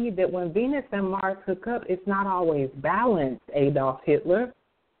to see that when Venus and Mars hook up, it's not always balanced, Adolf Hitler.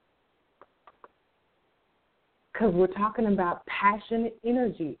 Because we're talking about passionate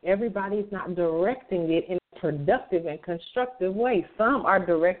energy. Everybody's not directing it in a productive and constructive way. Some are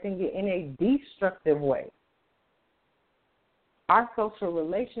directing it in a destructive way. Our social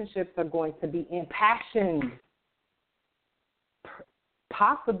relationships are going to be impassioned,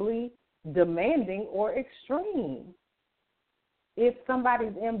 possibly demanding or extreme. If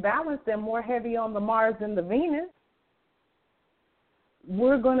somebody's imbalanced and more heavy on the Mars than the Venus,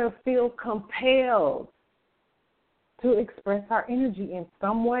 we're going to feel compelled to express our energy in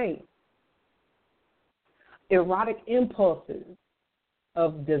some way. Erotic impulses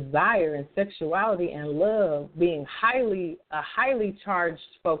of desire and sexuality and love being a highly charged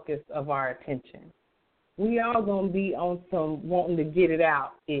focus of our attention. We all going to be on some wanting to get it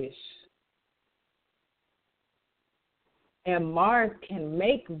out-ish. And Mars can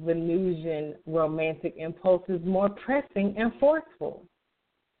make Venusian romantic impulses more pressing and forceful.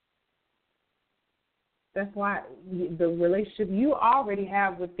 That's why the relationship you already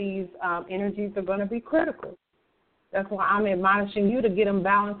have with these energies are going to be critical. That's why I'm admonishing you to get them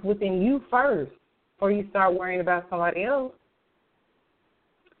balanced within you first before you start worrying about somebody else.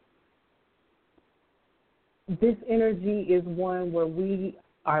 This energy is one where we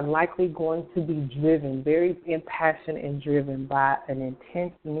are likely going to be driven, very impassioned and driven by an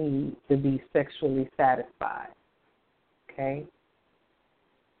intense need to be sexually satisfied. Okay?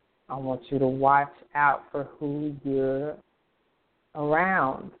 I want you to watch out for who you're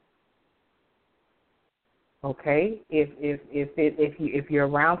around. Okay? If you're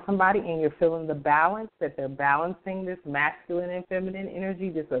around somebody and you're feeling the balance, that they're balancing this masculine and feminine energy,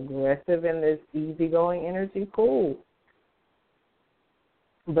 this aggressive and this easygoing energy, cool.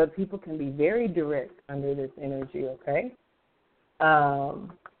 But people can be very direct under this energy, okay?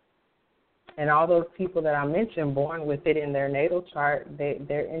 And all those people that I mentioned, born with it in their natal chart,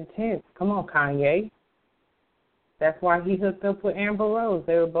 they're intense. Come on, Kanye. That's why he hooked up with Amber Rose.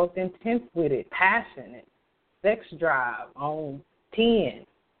 They were both intense with it, passionate, sex drive on 10,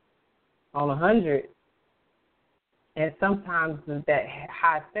 on 100. And sometimes that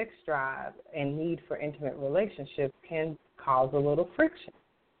high sex drive and need for intimate relationships can cause a little friction.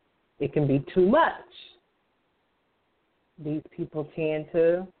 It can be too much. These people tend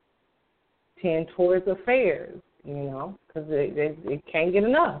towards affairs, because they can't get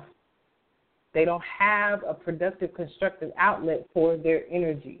enough. They don't have a productive, constructive outlet for their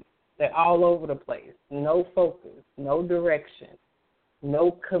energy. They're all over the place. No focus, no direction,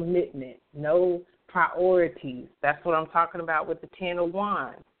 no commitment, no priorities. That's what I'm talking about with the 10 of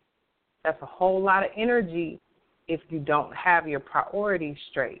Wands. That's a whole lot of energy if you don't have your priorities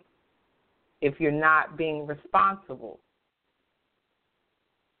straight, if you're not being responsible.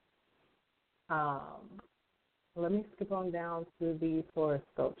 Let me skip on down to the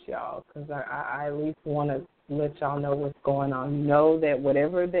horoscopes, y'all, because I at least want to let y'all know what's going on. Know that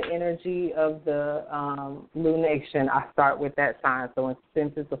whatever the energy of the lunation, I start with that sign. So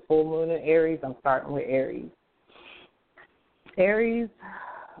since it's a full moon in Aries, I'm starting with Aries. Aries,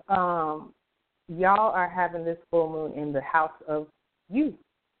 y'all are having this full moon in the house of you,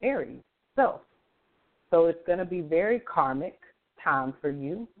 Aries, self. So it's going to be very karmic time for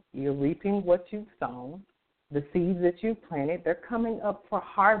you. You're reaping what you've sown. The seeds that you planted, they're coming up for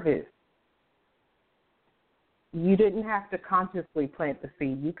harvest. You didn't have to consciously plant the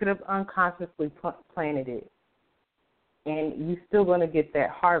seed. You could have unconsciously planted it, and you're still going to get that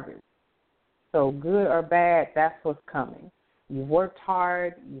harvest. So good or bad, that's what's coming. You've worked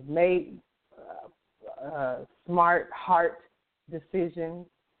hard. You've made smart heart decisions.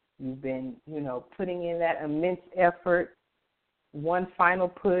 You've been, putting in that immense effort, one final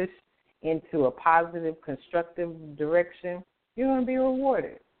push into a positive, constructive direction. You're going to be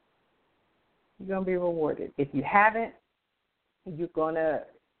rewarded. You're going to be rewarded. If you haven't, you're going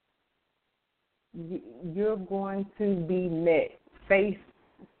to be met face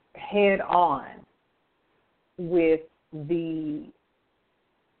head on with the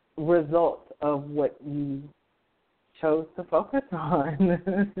results of what you chose to focus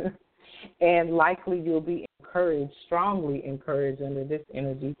on. And likely you'll be encouraged, strongly encouraged under this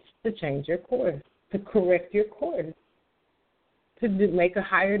energy to change your course, to correct your course, to make a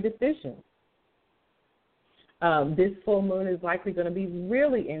higher decision. This full moon is likely going to be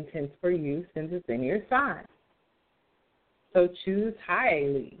really intense for you since it's in your sign. So choose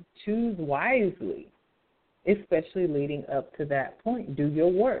highly, choose wisely, especially leading up to that point. Do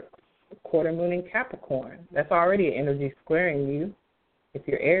your work. Quarter moon in Capricorn. That's already an energy squaring you. If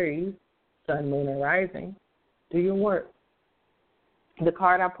you're Aries, sun, moon, and rising, do your work. The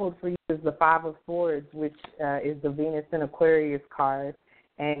card I pulled for you is the Five of Swords, which is the Venus in Aquarius card.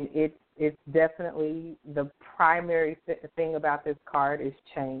 And it's definitely the primary thing about this card is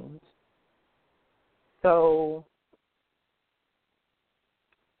change. So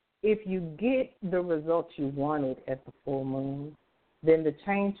if you get the results you wanted at the full moon, then the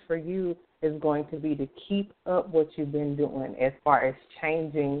change for you is going to be to keep up what you've been doing as far as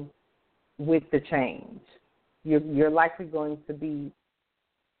changing with the change. You're likely going to be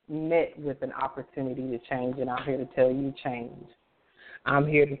met with an opportunity to change, and I'm here to tell you change. I'm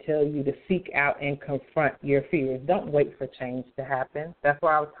here to tell you to seek out and confront your fears. Don't wait for change to happen. That's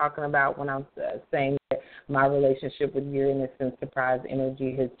what I was talking about when I'm saying that my relationship with Uranus and surprise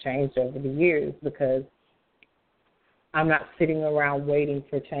energy has changed over the years, because I'm not sitting around waiting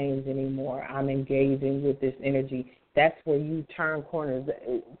for change anymore. I'm engaging with this energy. That's where you turn corners.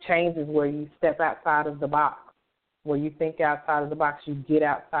 Change is where you step outside of the box, where you think outside of the box. You get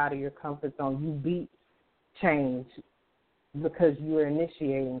outside of your comfort zone. You beat change because you are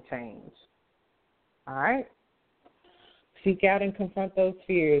initiating change. All right? Seek out and confront those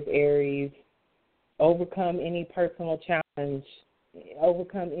fears, Aries. Overcome any personal challenge.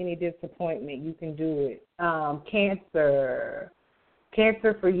 Overcome any disappointment. You can do it. Cancer.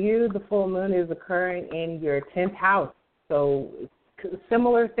 Cancer, for you, the full moon is occurring in your 10th house. So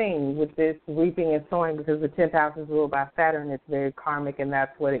similar thing with this reaping and sowing, because the 10th house is ruled by Saturn. It's very karmic, and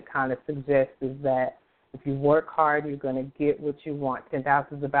that's what it kind of suggests, is that if you work hard, you're going to get what you want. 10th house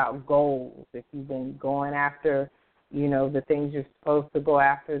is about goals. If you've been going after, the things you're supposed to go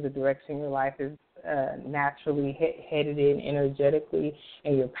after, the direction your life is naturally headed in energetically,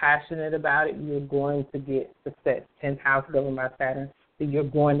 and you're passionate about it, you're going to get success. 10th house governed by Saturn, so you're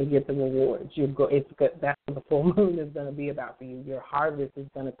going to get the rewards. That's what the full moon is going to be about for you. Your harvest is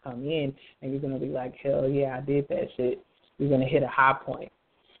going to come in, and you're going to be like, hell yeah, I did that shit. You're going to hit a high point.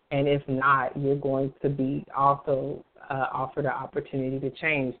 And if not, you're going to be also offered an opportunity to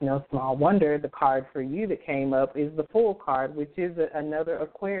change. No small wonder the card for you that came up is the Fool card, which is another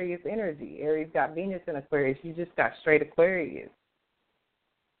Aquarius energy. Aries got Venus in Aquarius. You just got straight Aquarius.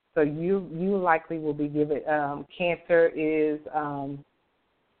 So you likely will be given, Cancer is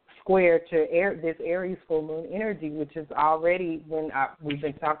square to this Aries full moon energy, which is already, when we've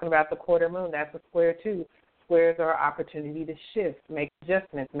been talking about the quarter moon, that's a square too. Squares are an opportunity to shift, make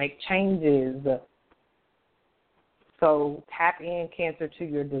adjustments, make changes. So tap in, Cancer, to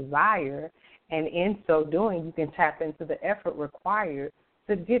your desire, and in so doing, you can tap into the effort required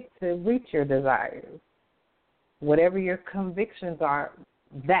to reach your desires. Whatever your convictions are,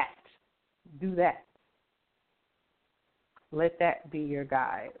 do that. Let that be your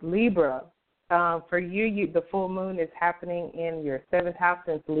guide. Libra. For you, the full moon is happening in your 7th house,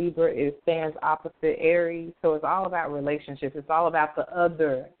 since Libra stands opposite Aries. So it's all about relationships. It's all about the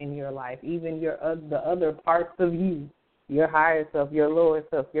other in your life, even the other parts of you, your higher self, your lower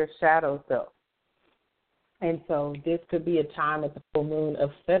self, your shadow self. And so this could be a time at the full moon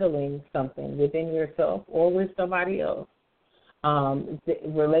of settling something within yourself or with somebody else. The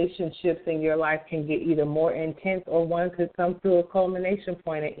relationships in your life can get either more intense, or one could come to a culmination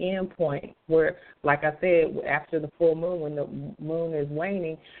point, an end point, where, like I said, after the full moon, when the moon is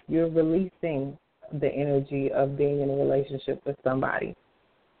waning, you're releasing the energy of being in a relationship with somebody.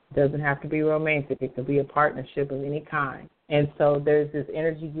 It doesn't have to be romantic. It could be a partnership of any kind. And so there's this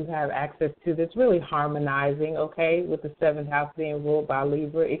energy you have access to that's really harmonizing, okay, with the 7th house being ruled by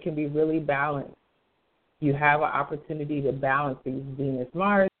Libra. It can be really balanced. You have an opportunity to balance these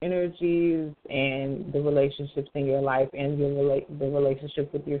Venus-Mars energies and the relationships in your life and the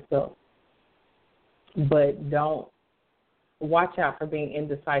relationship with yourself. But don't watch out for being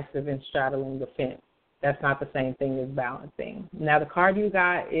indecisive and straddling the fence. That's not the same thing as balancing. Now, the card you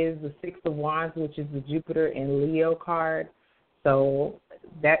got is the Six of Wands, which is the Jupiter and Leo card. So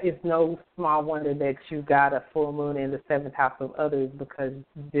that is no small wonder that you got a full moon in the 7th house of others, because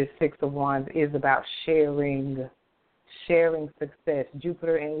this Six of Wands is about sharing success.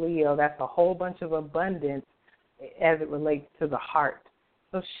 Jupiter and Leo, that's a whole bunch of abundance as it relates to the heart.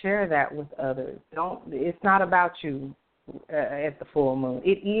 So share that with others. It's not about you at the full moon.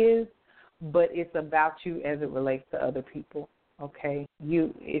 It is, but it's about you as it relates to other people. Okay?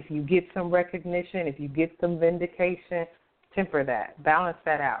 If you get some recognition, if you get some vindication, temper that, balance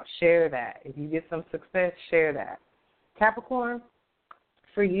that out, share that. If you get some success, share that. Capricorn,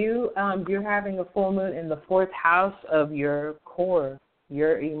 for you, you're having a full moon in the 4th house of your core,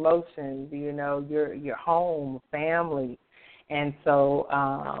 your emotions, your home, family. And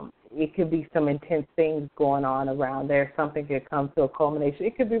so it could be some intense things going on around there. Something could come to a culmination.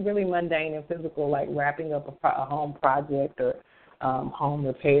 It could be really mundane and physical, like wrapping up a home project or home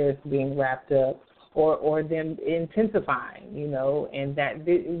repairs being wrapped up. Or them intensifying, and that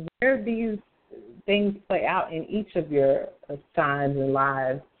where these things play out in each of your signs and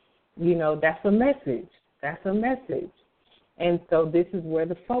lives, that's a message. That's a message. And so this is where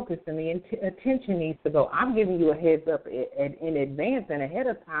the focus and the attention needs to go. I'm giving you a heads up in advance and ahead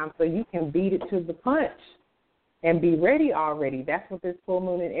of time so you can beat it to the punch and be ready already. That's what this full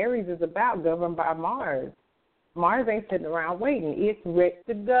moon in Aries is about, governed by Mars. Mars ain't sitting around waiting. It's ready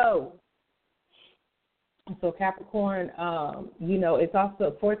to go. So Capricorn, it's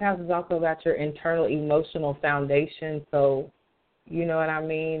also 4th house is also about your internal emotional foundation. So, you know what I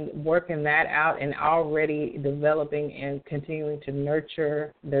mean, working that out and already developing and continuing to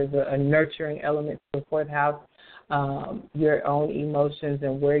nurture. There's a nurturing element to the 4th house, your own emotions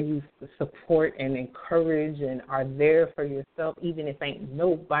and where you support and encourage and are there for yourself, even if ain't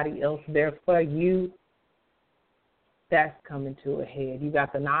nobody else there for you. That's coming to a head. You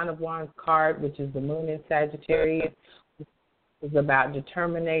got the 9 of Wands card, which is the moon in Sagittarius. It's about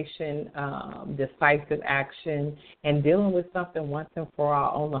determination, decisive action, and dealing with something once and for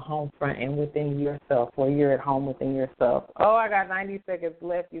all on the home front and within yourself, where you're at home within yourself. Oh, I got 90 seconds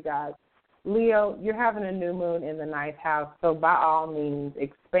left, you guys. Leo, you're having a new moon in the 9th house, so by all means,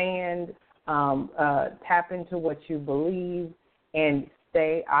 expand, tap into what you believe, and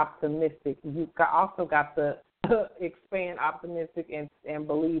stay optimistic. You've also got the expand, optimistic, and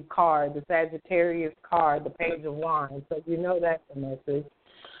believe card, the Sagittarius card, the Page of Wands. So that's the message.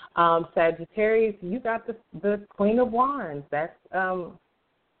 Sagittarius, you got the Queen of Wands. That's and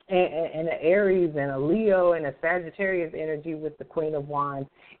an Aries and a Leo and a Sagittarius energy with the Queen of Wands,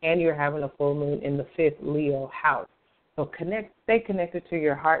 and you're having a full moon in the 5th Leo house. So stay connected to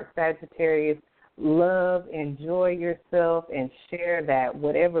your heart, Sagittarius. Love, enjoy yourself, and share that.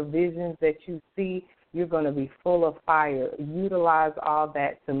 Whatever visions that you see, you're going to be full of fire. Utilize all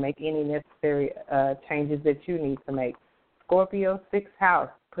that to make any necessary changes that you need to make. Scorpio, 6th house.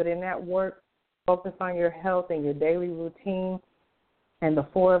 Put in that work. Focus on your health and your daily routine. And the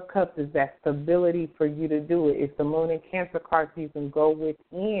 4 of Cups is that stability for you to do it. It's the moon in Cancer card, so you can go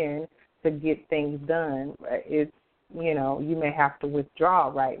within to get things done. It's, you may have to withdraw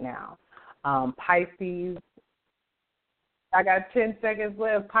right now. Pisces, I got 10 seconds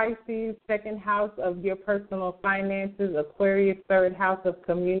left. Pisces, 2nd house of your personal finances. Aquarius, 3rd house of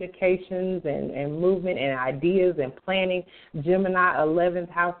communications and movement and ideas and planning. Gemini, 11th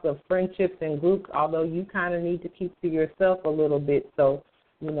house of friendships and groups, although you kind of need to keep to yourself a little bit. So,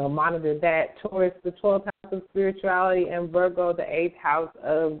 monitor that. Taurus, the 12th house of spirituality. And Virgo, the 8th house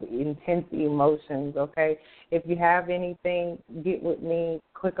of intense emotions, okay? If you have anything, get with me.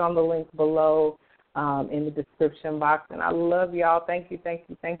 Click on the link below. In the description box. And I love y'all. Thank you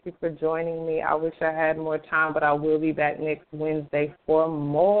for joining me. I wish I had more time, but I will be back next Wednesday for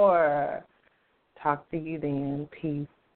more. Talk to you then. Peace.